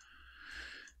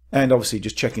 And obviously,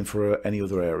 just checking for any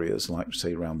other areas, like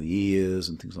say around the ears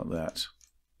and things like that.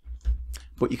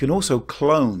 But you can also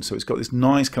clone, so it's got this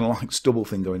nice kind of like stubble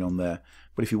thing going on there.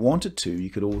 But if you wanted to, you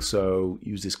could also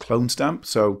use this clone stamp.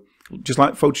 So just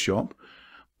like Photoshop,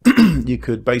 you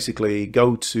could basically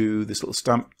go to this little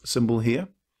stamp symbol here.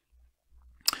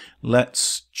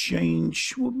 Let's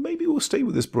change, well, maybe we'll stay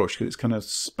with this brush because it's kind of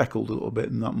speckled a little bit,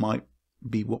 and that might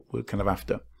be what we're kind of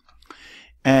after.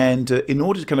 And in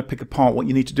order to kind of pick apart, what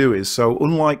you need to do is, so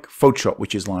unlike Photoshop,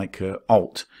 which is like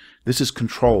Alt, this is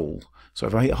Control. So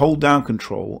if I hold down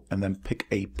Control and then pick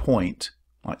a point,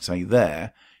 like say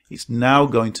there, it's now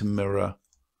going to mirror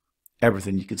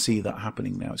everything. You can see that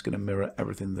happening now. It's going to mirror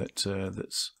everything that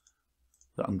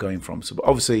that I'm going from. So, but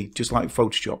obviously, just like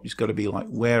Photoshop, you've got to be like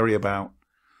wary about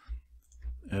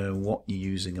what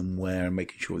you're using and where, and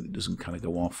making sure that it doesn't kind of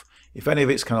go off. If any of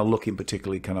it's kind of looking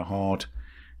particularly kind of hard,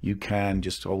 you can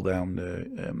just hold down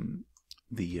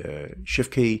the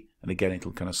Shift key, and again,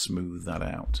 it'll kind of smooth that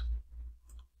out.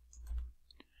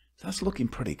 That's looking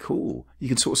pretty cool. You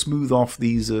can sort of smooth off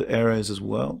these areas as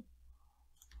well.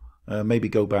 Maybe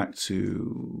go back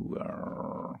to,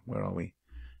 where are we?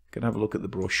 Can have a look at the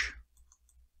brush.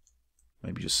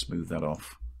 Maybe just smooth that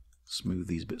off. Smooth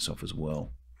these bits off as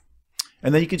well.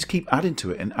 And then you can just keep adding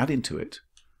to it and adding to it.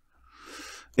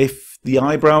 If the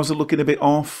eyebrows are looking a bit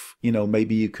off, you know,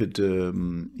 maybe you could,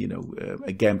 you know,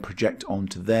 again, project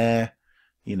onto there,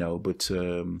 you know, but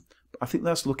I think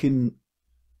that's looking,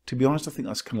 to be honest, I think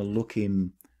that's kind of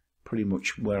looking pretty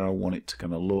much where I want it to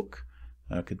kind of look.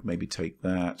 I could maybe take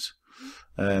that.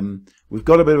 We've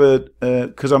got a bit of a,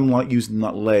 because I'm like using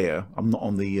that layer, I'm not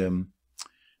on the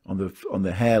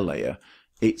hair layer.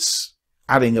 It's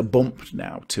adding a bump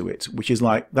now to it, which is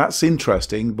like, that's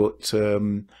interesting, but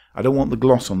I don't want the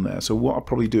gloss on there. So what I'll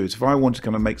probably do is, if I want to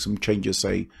kind of make some changes,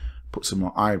 say put some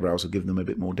more eyebrows or give them a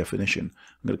bit more definition,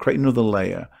 I'm going to create another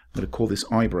layer. I'm going to call this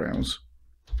eyebrows.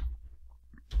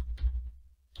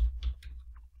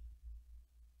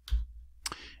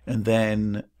 And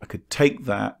then I could take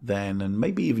that then and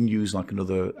maybe even use like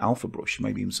another alpha brush,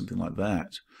 maybe even something like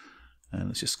that. And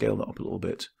let's just scale that up a little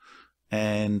bit.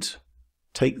 And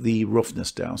take the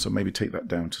roughness down. So maybe take that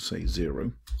down to say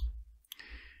 0.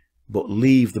 But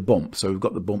leave the bump. So we've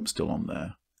got the bump still on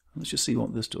there. Let's just see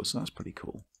what this does. So that's pretty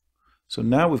cool. So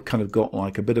now we've kind of got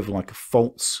like a bit of like a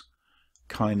false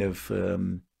kind of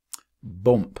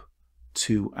bump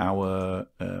to our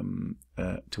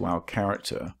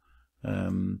character.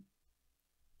 You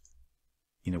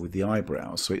know, with the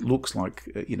eyebrows, so it looks like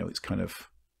you know, it's kind of,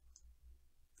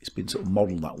 it's been sort of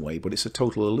modeled that way, but it's a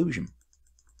total illusion.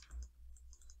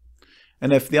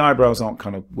 And if the eyebrows aren't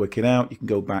kind of working out, you can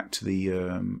go back to the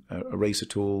eraser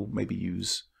tool, maybe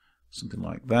use something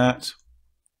like that,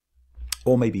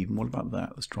 or maybe even, what about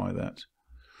that? Let's try that.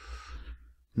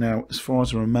 Now, as far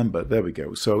as I remember, there we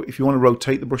go. So if you want to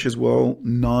rotate the brush as well,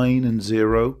 9 and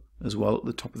 0 as well at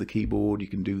the top of the keyboard, you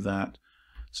can do that.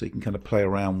 So you can kind of play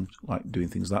around like doing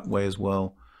things that way as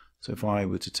well. So if I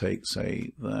were to take,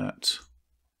 say, that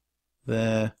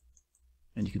there,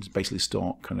 and you can basically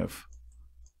start kind of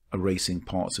erasing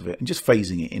parts of it and just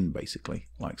phasing it in basically,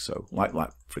 like so, like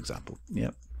that, for example.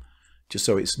 Yeah, just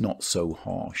so it's not so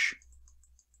harsh.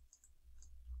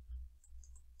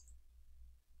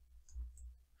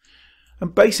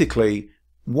 And basically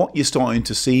what you're starting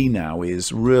to see now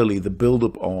is really the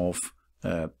build-up of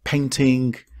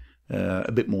painting,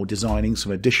 a bit more designing,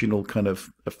 some additional kind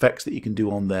of effects that you can do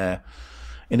on there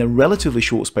in a relatively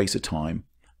short space of time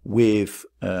with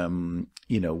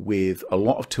you know, with a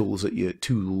lot of tools at your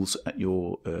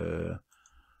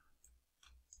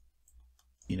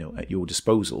you know, at your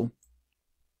disposal,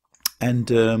 and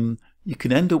you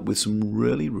can end up with some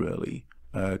really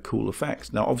cool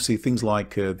effects. Now obviously things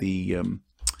like you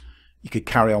could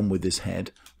carry on with this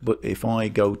head, but if I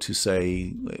go to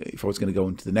say, if I was going to go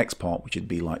into the next part, which would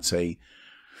be like, say,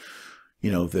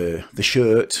 you know, the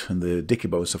shirt and the dicky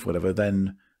bow stuff, whatever,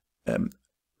 then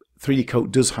 3D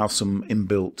Coat does have some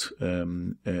inbuilt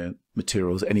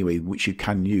materials anyway, which you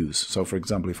can use. So for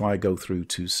example, if I go through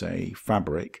to say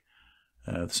fabric,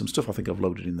 there's some stuff I think I've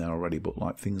loaded in there already, but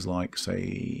like things like,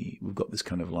 say, we've got this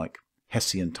kind of like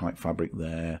Hessian type fabric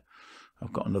there.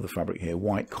 I've got another fabric here,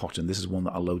 white cotton. This is one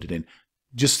that I loaded in.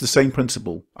 Just the same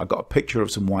principle. I got a picture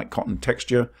of some white cotton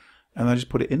texture and I just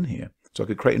put it in here. So I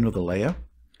could create another layer,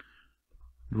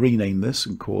 rename this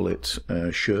and call it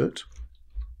shirt.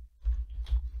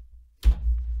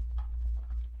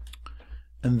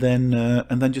 And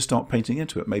then just start painting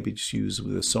into it. Maybe just use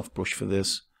with a soft brush for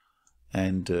this.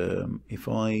 And if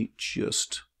I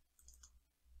just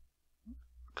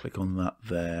click on that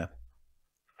there,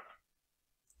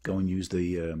 go and use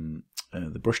the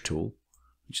brush tool,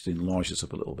 just enlarge this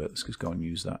up a little bit. Let's just go and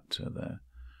use that there,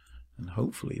 and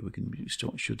hopefully we can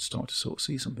should start to sort of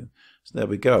see something. So there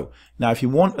we go. Now if you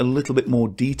want a little bit more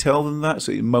detail than that,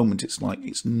 so at the moment it's like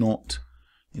it's not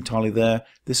entirely there,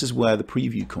 this is where the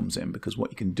preview comes in, because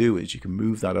what you can do is you can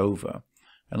move that over,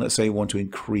 and let's say you want to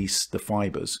increase the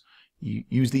fibers, you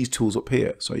use these tools up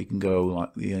here. So you can go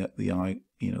like the eye,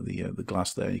 you know, the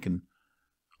glass there, you can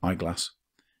eyeglass,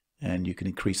 and you can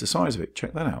increase the size of it.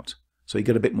 Check that out. So you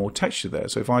get a bit more texture there.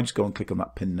 So if I just go and click on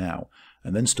that pin now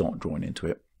and then start drawing into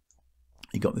it,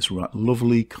 you got this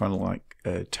lovely kind of like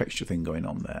texture thing going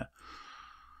on there.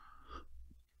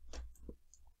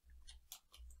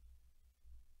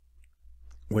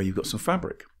 Where you've got some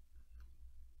fabric.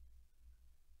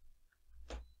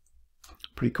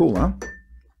 Pretty cool, huh?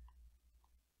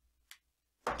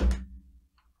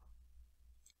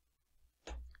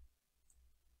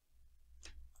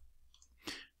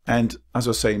 And as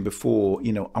I was saying before,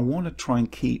 you know, I want to try and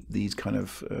keep these kind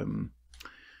of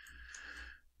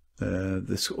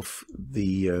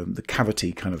the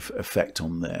cavity kind of effect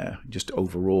on there, just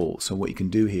overall. So what you can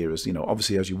do here is, you know,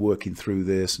 obviously as you're working through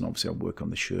this, and obviously I work on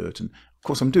the shirt, and of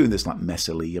course I'm doing this like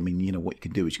messily. I mean, you know, what you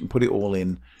can do is you can put it all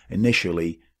in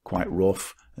initially quite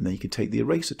rough, and then you can take the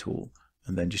eraser tool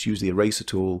and then just use the eraser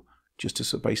tool just to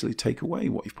sort of basically take away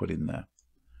what you've put in there.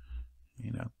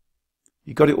 You know,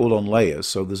 you got it all on layers,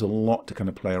 so there's a lot to kind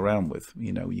of play around with.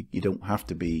 You know, you don't have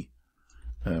to be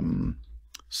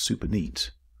super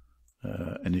neat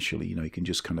initially. You know, you can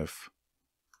just kind of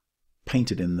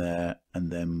paint it in there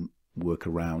and then work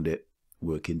around it,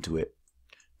 work into it,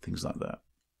 things like that.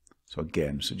 So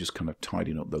again, so just kind of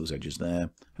tidying up those edges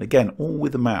there, and again, all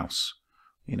with the mouse.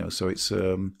 You know, so it's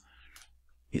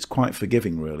quite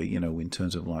forgiving, really. You know, in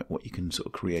terms of like what you can sort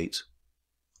of create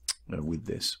with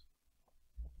this.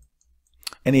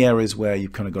 Any areas where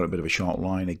you've kind of got a bit of a sharp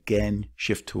line, again,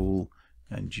 shift tool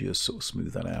and just sort of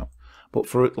smooth that out. But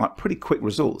for like pretty quick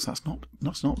results, that's not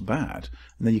bad.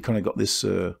 And then you kind of got this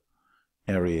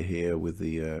area here with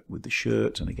the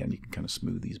shirt, and again you can kind of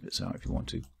smooth these bits out if you want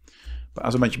to. But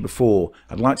as I mentioned before,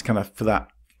 I'd like to kind of, for that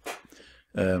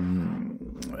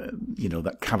you know,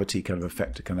 that cavity kind of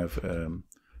effect to kind of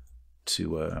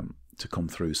to come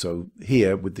through. So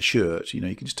here with the shirt, you know,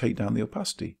 you can just take down the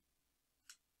opacity,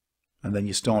 and then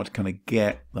you start to kind of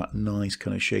get that nice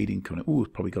kind of shading coming. Oh,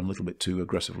 it's probably gone a little bit too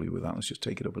aggressively with that. Let's just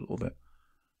take it up a little bit.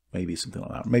 Maybe something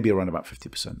like that. Maybe around about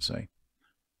 50%, say.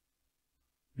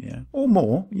 Yeah, or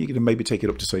more. You can maybe take it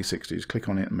up to, say, 60. Just click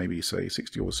on it and maybe say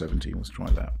 60 or 70. Let's try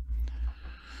that.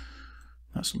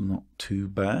 That's not too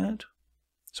bad.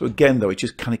 So again, though, it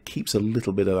just kind of keeps a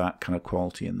little bit of that kind of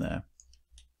quality in there.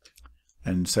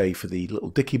 And say for the little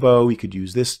dicky bow, you could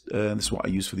use this. This is what I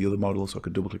use for the other model, so I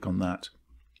could double click on that.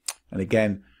 And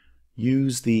again,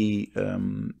 use the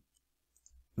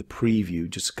preview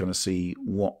just to kind of see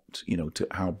what, you know, to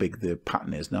how big the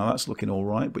pattern is. Now that's looking all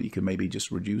right, but you can maybe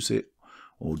just reduce it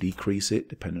or decrease it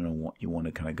depending on what you want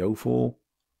to kind of go for.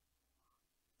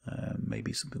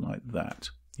 Maybe something like that.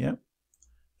 Yeah.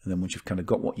 And then once you've kind of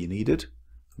got what you needed,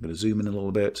 I'm going to zoom in a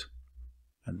little bit,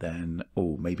 and then,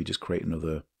 oh, maybe just create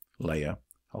another layer.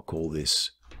 I'll call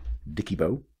this dicky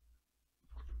bow.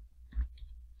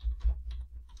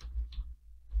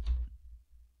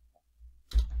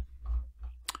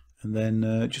 And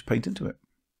then just paint into it,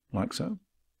 like so.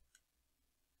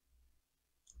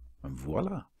 And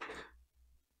voila.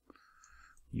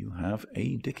 You have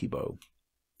a dicky bow.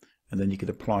 And then you could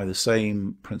apply the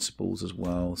same principles as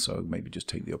well. So maybe just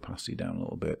take the opacity down a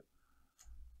little bit,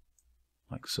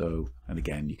 like so. And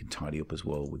again, you can tidy up as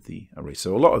well with the erase.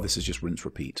 So a lot of this is just rinse,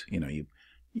 repeat. You know,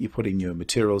 you're putting your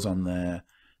materials on there,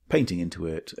 painting into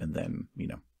it, and then, you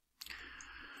know,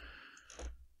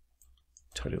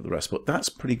 tidy up the rest. But that's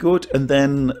pretty good. And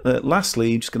then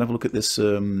lastly, just gonna have a look at this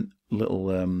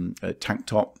little tank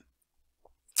top.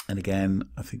 And again,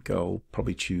 I think I'll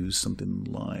probably choose something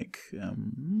like,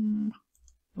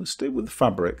 let's stay with the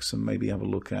fabrics and maybe have a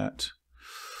look at,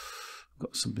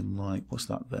 got something like, what's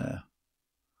that there?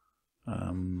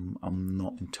 I'm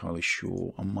not entirely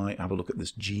sure. I might have a look at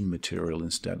this jean material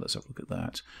instead. Let's have a look at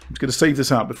that. I'm just going to save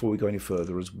this out before we go any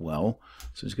further as well.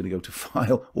 So I'm just going to go to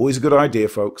File. Always a good idea,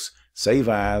 folks. Save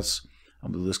As.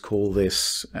 And we'll just call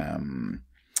this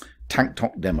Tank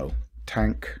Top Demo.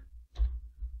 Tank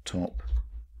Top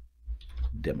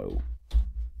Demo.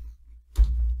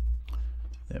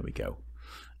 There we go.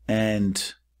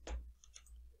 And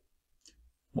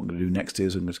what I'm going to do next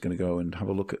is I'm just going to go and have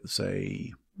a look at,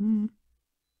 say,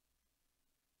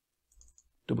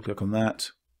 double click on that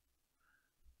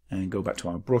and go back to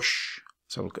our brush.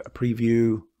 So look at a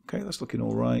preview. Okay, that's looking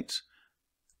all right.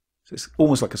 So it's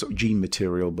almost like a sort of jean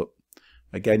material, but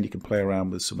again, you can play around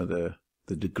with some of the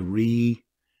degree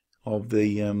of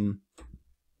the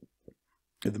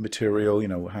material. You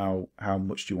know, how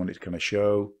much do you want it to kind of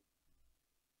show,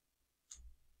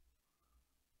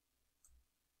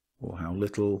 or how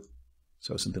little.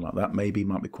 So something like that maybe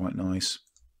might be quite nice.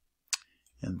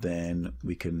 And then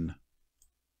we can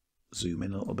zoom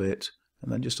in a little bit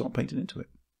and then just start painting into it.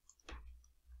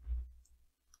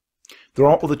 There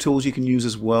are other tools you can use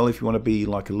as well if you want to be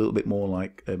like a little bit more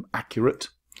like accurate,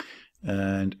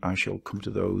 and I shall come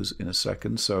to those in a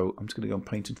second. So I'm just going to go and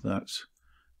paint into that.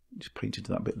 Just paint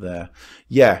into that bit there.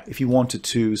 Yeah, if you wanted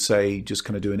to, say, just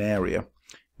kind of do an area,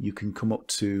 you can come up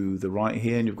to the right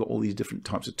here and you've got all these different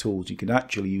types of tools. You can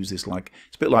actually use this like,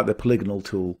 it's a bit like the polygonal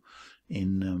tool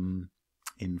in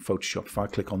Photoshop. If I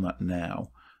click on that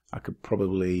now, I could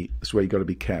probably, that's where you've got to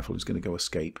be careful. It's going to go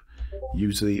escape.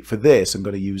 For this, I'm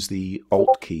going to use the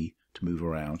Alt key to move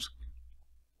around.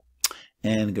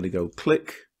 And I'm going to go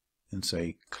click and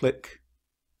say click.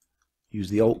 Use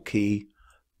the Alt key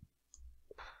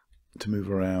to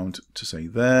move around to say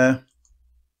there.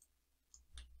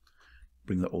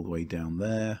 Bring that all the way down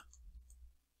there.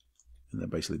 And then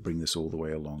basically bring this all the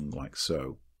way along like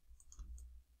so.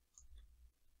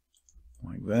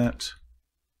 Like that.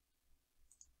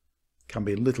 Can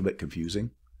be a little bit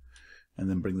confusing. And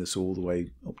then bring this all the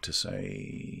way up to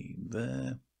say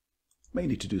there. May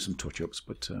need to do some touch-ups,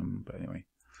 but anyway.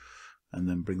 And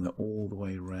then bring that all the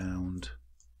way around.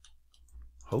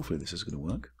 Hopefully this is going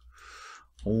to work.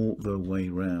 All the way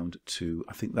round to,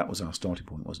 I think that was our starting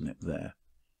point, wasn't it? There.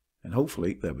 And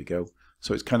hopefully, there we go.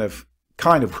 So it's kind of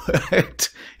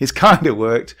worked. It's kind of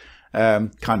worked.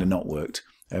 Kind of not worked.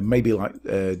 Maybe like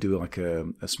do like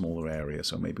a smaller area.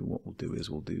 So maybe what we'll do is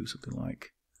we'll do something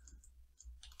like,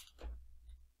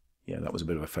 yeah, that was a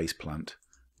bit of a face plant.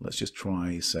 Let's just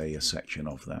try, say, a section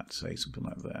of that. Say something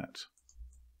like that.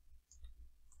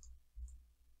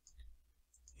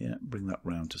 Yeah, bring that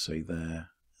round to say there.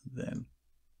 Then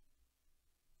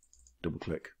double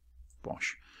click.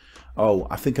 Bosh. Oh,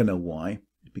 I think I know why.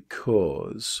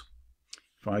 Because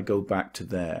if I go back to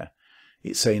there,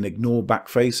 it's saying ignore back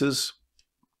faces.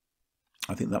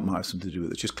 I think that might have something to do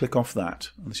with it. Just click off that.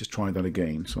 And let's just try that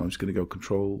again. So I'm just going to go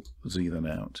Control Z that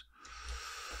out.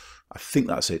 I think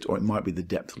that's it. Or it might be the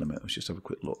depth limit. Let's just have a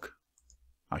quick look.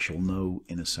 I shall know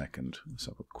in a second. Let's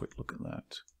have a quick look at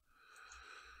that.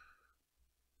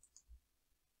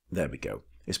 There we go.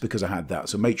 It's because I had that.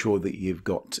 So make sure that you've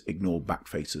got ignore back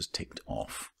faces ticked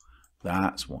off.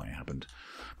 That's why it happened.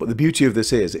 But the beauty of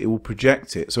this is it will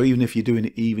project it. So even if you're doing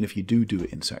it, even if you do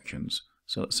it in sections.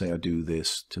 So let's say I do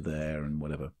this to there and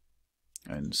whatever,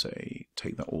 and say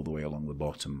take that all the way along the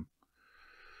bottom,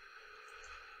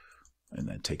 and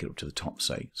then take it up to the top.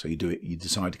 Say so you do it. You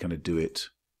decide to kind of do it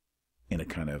in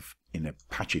a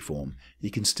patchy form.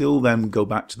 You can still then go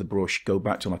back to the brush, go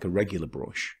back to like a regular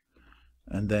brush,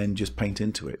 and then just paint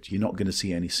into it. You're not going to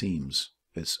see any seams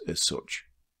as such.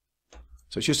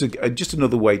 So it's just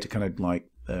another way to kind of like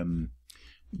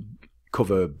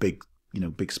cover big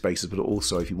spaces, but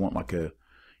also if you want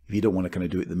if you don't want to kind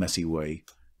of do it the messy way,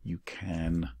 you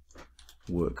can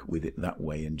work with it that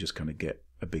way and just kind of get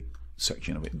a big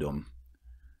section of it done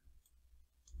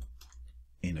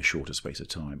in a shorter space of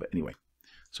time. But anyway,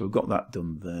 so we've got that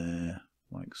done there,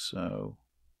 like so.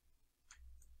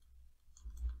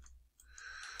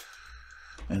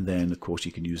 And then, of course,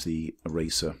 you can use the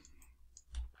eraser.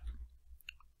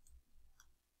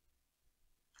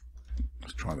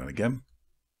 Let's try that again.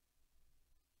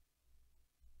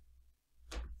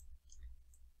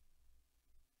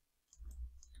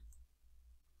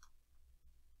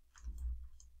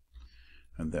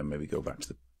 And then maybe go back to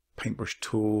the paintbrush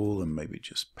tool and maybe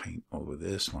just paint over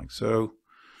this like so.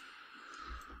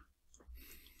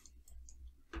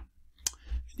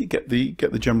 You get the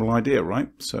general idea, right?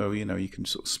 So you can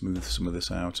sort of smooth some of this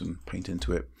out and paint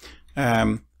into it.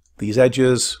 These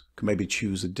edges, can maybe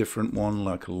choose a different one,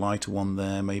 like a lighter one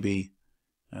there maybe,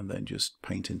 and then just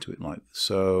paint into it like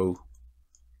so.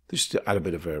 Just to add a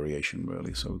bit of variation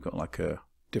really. So we've got like a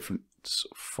different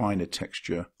sort of finer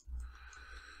texture.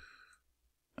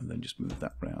 And then just move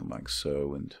that around like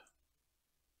so and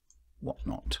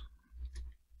whatnot.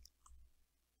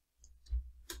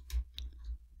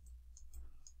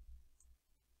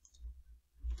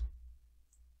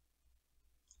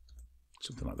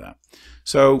 Something like that.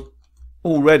 So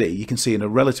already you can see in a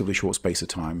relatively short space of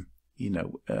time,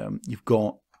 you've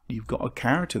got a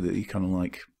character that you kind of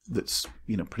like that's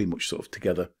pretty much sort of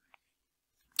together.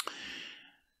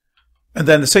 And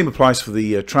then the same applies for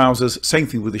the trousers. Same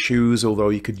thing with the shoes, although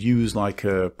you could use like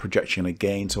a projection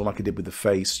again. So like I did with the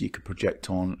face, you could project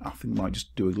on. I think I might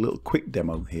just do a little quick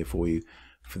demo here for you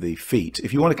for the feet.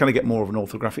 If you want to kind of get more of an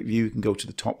orthographic view, you can go to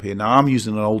the top here. Now I'm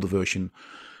using an older version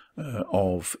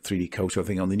of 3D Coat. I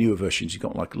think on the newer versions, you've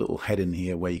got like a little head in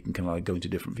here where you can kind of like go into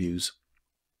different views.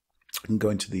 You can go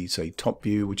into the, say, top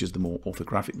view, which is the more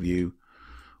orthographic view,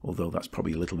 although that's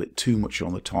probably a little bit too much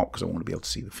on the top because I want to be able to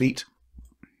see the feet.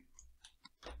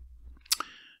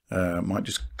 Might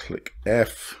just click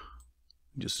F,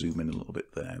 just zoom in a little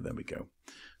bit there. There we go.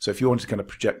 So if you want to kind of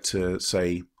project,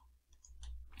 say,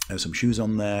 some shoes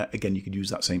on there, again, you could use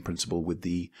that same principle with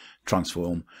the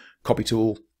transform copy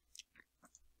tool.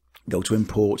 Go to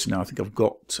import. Now I think I've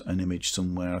got an image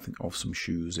somewhere, I think of some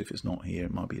shoes. If it's not here,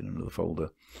 it might be in another folder.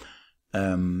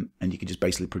 And you can just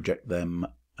basically project them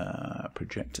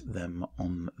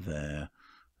on there.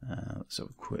 Let's have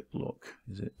a quick look.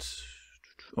 Is it?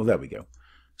 Oh, there we go.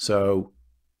 So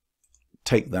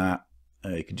take that,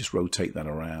 you can just rotate that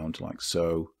around like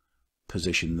so,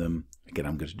 position them. Again,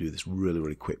 I'm going to do this really,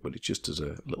 really quick, but it's just as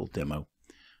a little demo.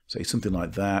 Say something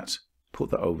like that, put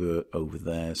that over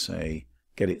there, say,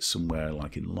 get it somewhere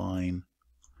like in line.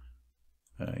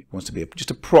 It wants to be just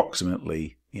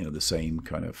approximately, the same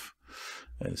kind of,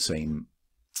 same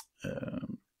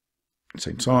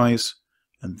size.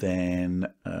 And then,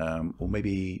 or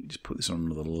maybe just put this on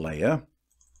another layer.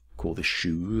 Call this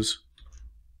shoes,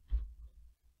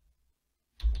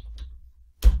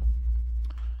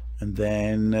 and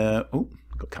then oh,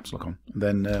 got caps lock on, and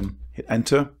then hit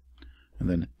enter, and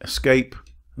then escape,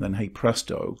 and then hey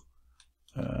presto,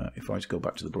 if I just go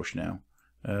back to the brush now,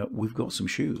 we've got some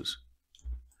shoes.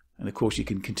 And of course you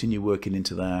can continue working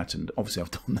into that, and obviously I've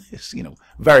done this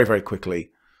very, very quickly.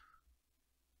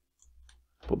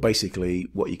 But basically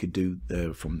what you could do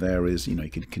from there is, you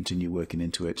can continue working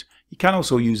into it. You can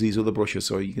also use these other brushes.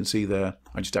 So you can see there,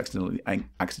 I just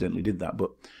accidentally did that. But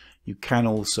you can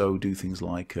also do things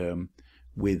like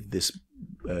with this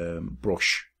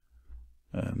brush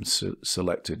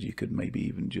selected, you could maybe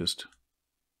even just,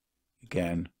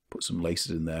 again, put some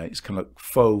laces in there. It's kind of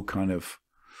faux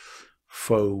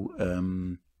faux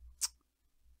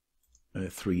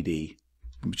 3D.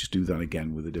 Let me just do that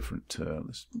again with a different,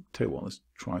 let's tell you what, let's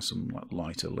try some like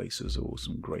lighter laces or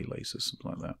some grey laces,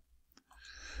 something like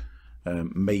that.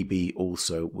 Maybe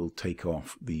also we'll take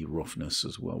off the roughness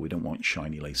as well. We don't want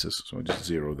shiny laces, so I just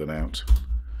zero that out.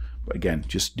 But again,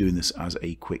 just doing this as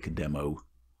a quick demo.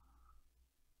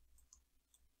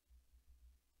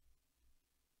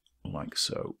 Like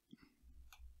so.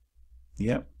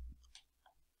 Yep.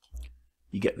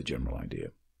 You get the general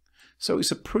idea. So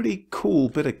it's a pretty cool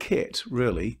bit of kit,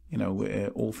 really, you know,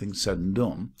 all things said and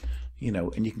done, you know,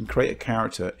 and you can create a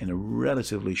character in a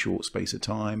relatively short space of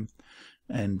time,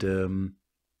 and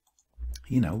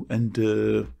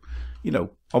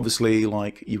obviously,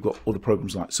 like, you've got other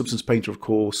programs like Substance Painter, of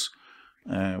course,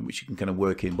 which you can kind of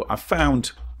work in. But I've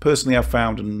found,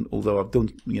 and although I've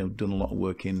done a lot of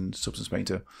work in Substance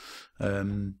Painter,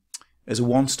 as a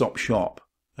one-stop shop,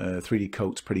 3D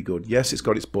Coat's pretty good. Yes, it's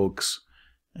got its bugs,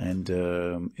 and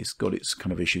it's got its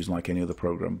kind of issues like any other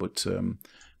program, but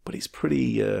it's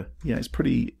pretty it's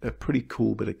a pretty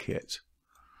cool bit of kit.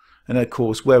 And of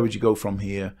course, where would you go from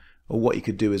here? Or what you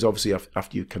could do is, obviously,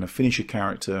 after you kind of finish a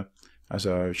character, as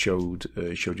I showed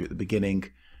you at the beginning,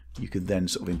 you could then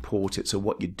sort of import it. So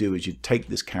what you'd do is you'd take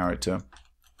this character.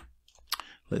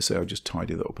 Let's say I'll just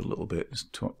tidy that up a little bit,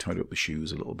 just tidy up the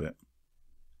shoes a little bit.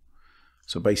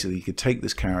 So basically, you could take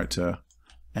this character,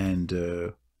 and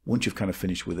once you've kind of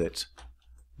finished with it,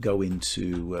 go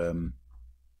into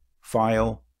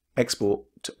File, Export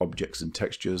to Objects and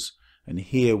Textures, and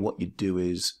here what you do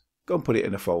is go and put it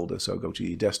in a folder. So go to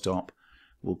your desktop.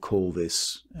 We'll call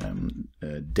this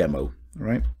demo,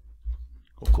 right?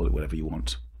 Or call it whatever you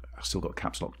want. I've still got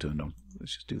caps lock turned on.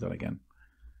 Let's just do that again.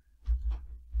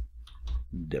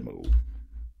 Demo.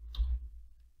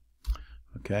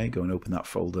 Okay, go and open that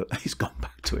folder. He's gone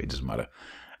back to it, it doesn't matter.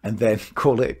 And then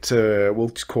call it, we'll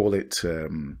just call it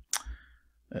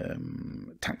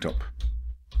Tank Top.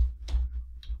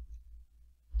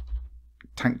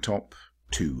 Tank Top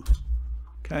 2.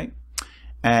 Okay.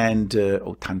 And,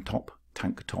 or Tank Top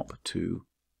 2.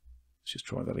 Let's just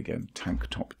try that again. Tank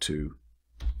Top 2.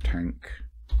 Tank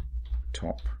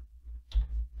Top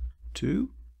 2.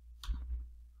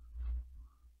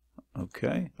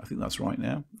 Okay, I think that's right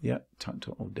now. Yeah, Tank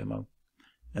Top or demo.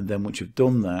 And then once you've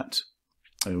done that,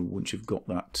 once you've got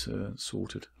that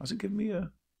sorted, has it given me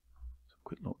a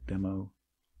quick look demo?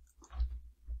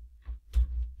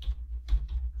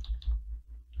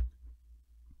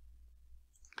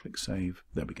 Click save.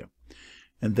 There we go.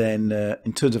 And then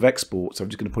in terms of exports, I'm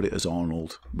just going to put it as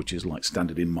Arnold, which is like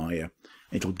standard in Maya.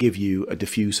 It'll give you a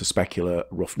diffuse, a specular,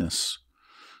 roughness,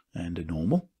 and a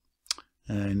normal.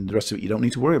 And the rest of it you don't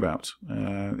need to worry about.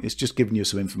 It's just giving you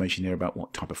some information here about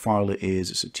what type of file it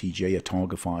is. It's a TJ, a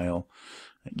Targa file.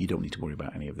 You don't need to worry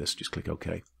about any of this. Just click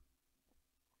OK.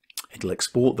 It'll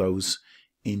export those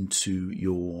into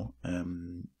your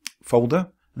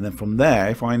folder. And then from there,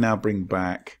 if I now bring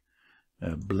back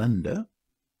Blender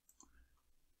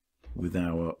with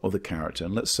our other character,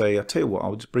 and let's say, I'll tell you what,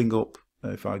 I'll just bring up,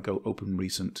 if I go open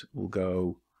recent, we'll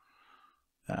go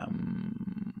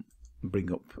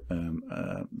bring up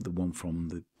the one from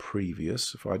the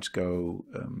previous. If I just go,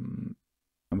 and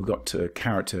we've got a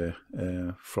character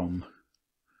from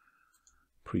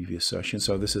previous session.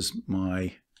 So this is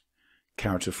my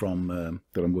character from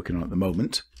that I'm working on at the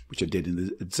moment, which I did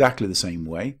in exactly the same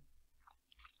way.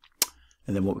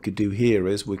 And then what we could do here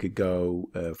is we could go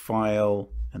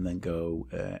File and then go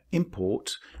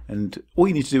Import, and all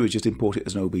you need to do is just import it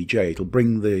as an OBJ. It'll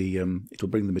bring the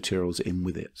materials in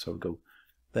with it. So we'll go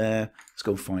there. Let's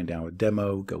go find our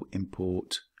demo. Go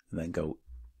Import and then go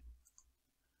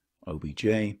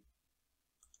OBJ.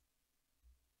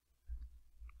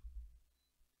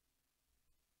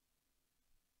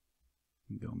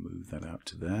 Go move that out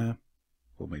to there,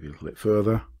 or maybe a little bit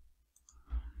further.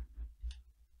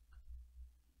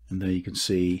 And there you can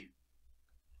see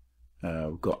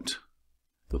we've got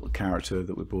the little character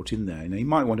that we brought in there. Now you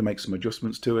might want to make some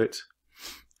adjustments to it.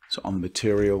 So on the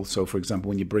material, so for example,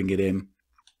 when you bring it in,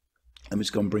 I'm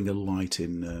just going to bring a light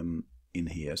in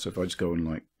here. So if I just go and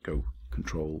like go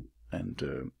Control and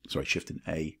Shift and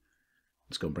A,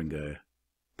 let's go and bring a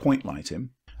point light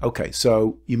in. Okay,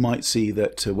 so you might see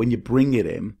that when you bring it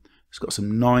in, it's got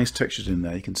some nice textures in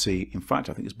there. You can see, in fact,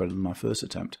 I think it's better than my first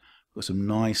attempt. Got some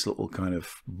nice little kind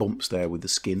of bumps there with the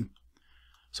skin.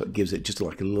 So it gives it just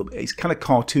like a little bit, it's kind of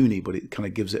cartoony, but it kind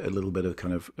of gives it a little bit of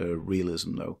kind of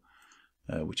realism though,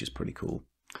 which is pretty cool.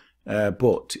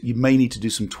 But you may need to do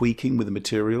some tweaking with the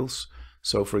materials.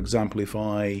 So for example, if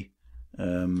I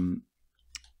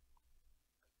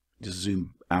just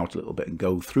zoom out a little bit and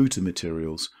go through to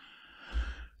materials,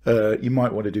 You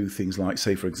might want to do things like,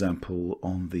 say, for example,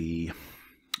 on the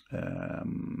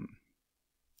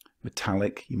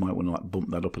metallic, you might want to like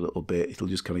bump that up a little bit. It'll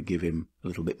just kind of give him a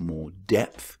little bit more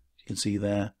depth. You can see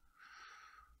there,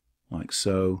 like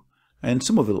so. And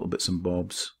some other little bits and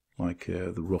bobs, like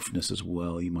the roughness as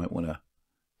well. You might want to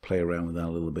play around with that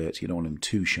a little bit. You don't want him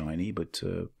too shiny, but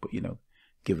you know,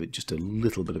 give it just a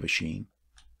little bit of a sheen.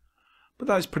 But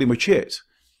that is pretty much it.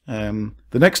 The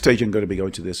next stage I'm going to be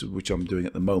going to this, which I'm doing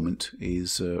at the moment,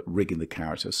 is rigging the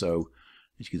character. So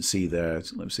as you can see there,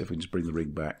 let me see if I can just bring the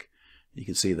rig back. You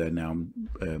can see there now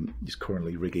I'm just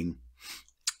currently rigging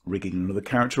another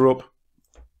character up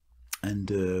and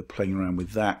playing around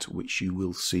with that, which you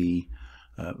will see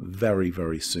very,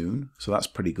 very soon. So that's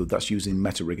pretty good. That's using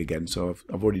meta rig again. So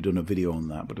I've already done a video on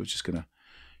that, but I was just going to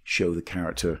show the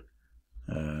character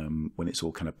when it's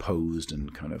all kind of posed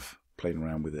and kind of playing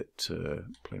around with it,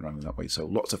 playing around in that way. So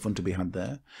lots of fun to be had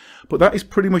there. But that is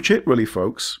pretty much it, really,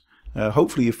 folks.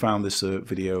 Hopefully you found this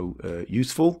video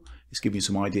useful. It's giving you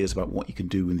some ideas about what you can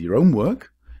do in your own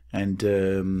work, and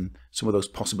some of those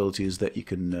possibilities that you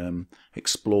can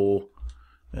explore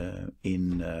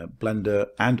in Blender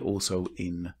and also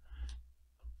in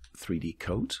 3D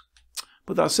Coat.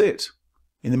 But that's it.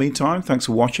 In the meantime, thanks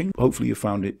for watching. Hopefully you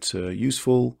found it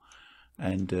useful.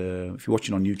 And if you're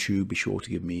watching on YouTube, be sure to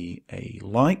give me a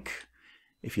like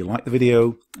if you like the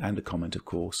video, and a comment, of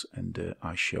course. And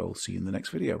I shall see you in the next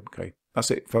video. Okay,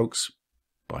 that's it, folks.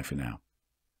 Bye for now.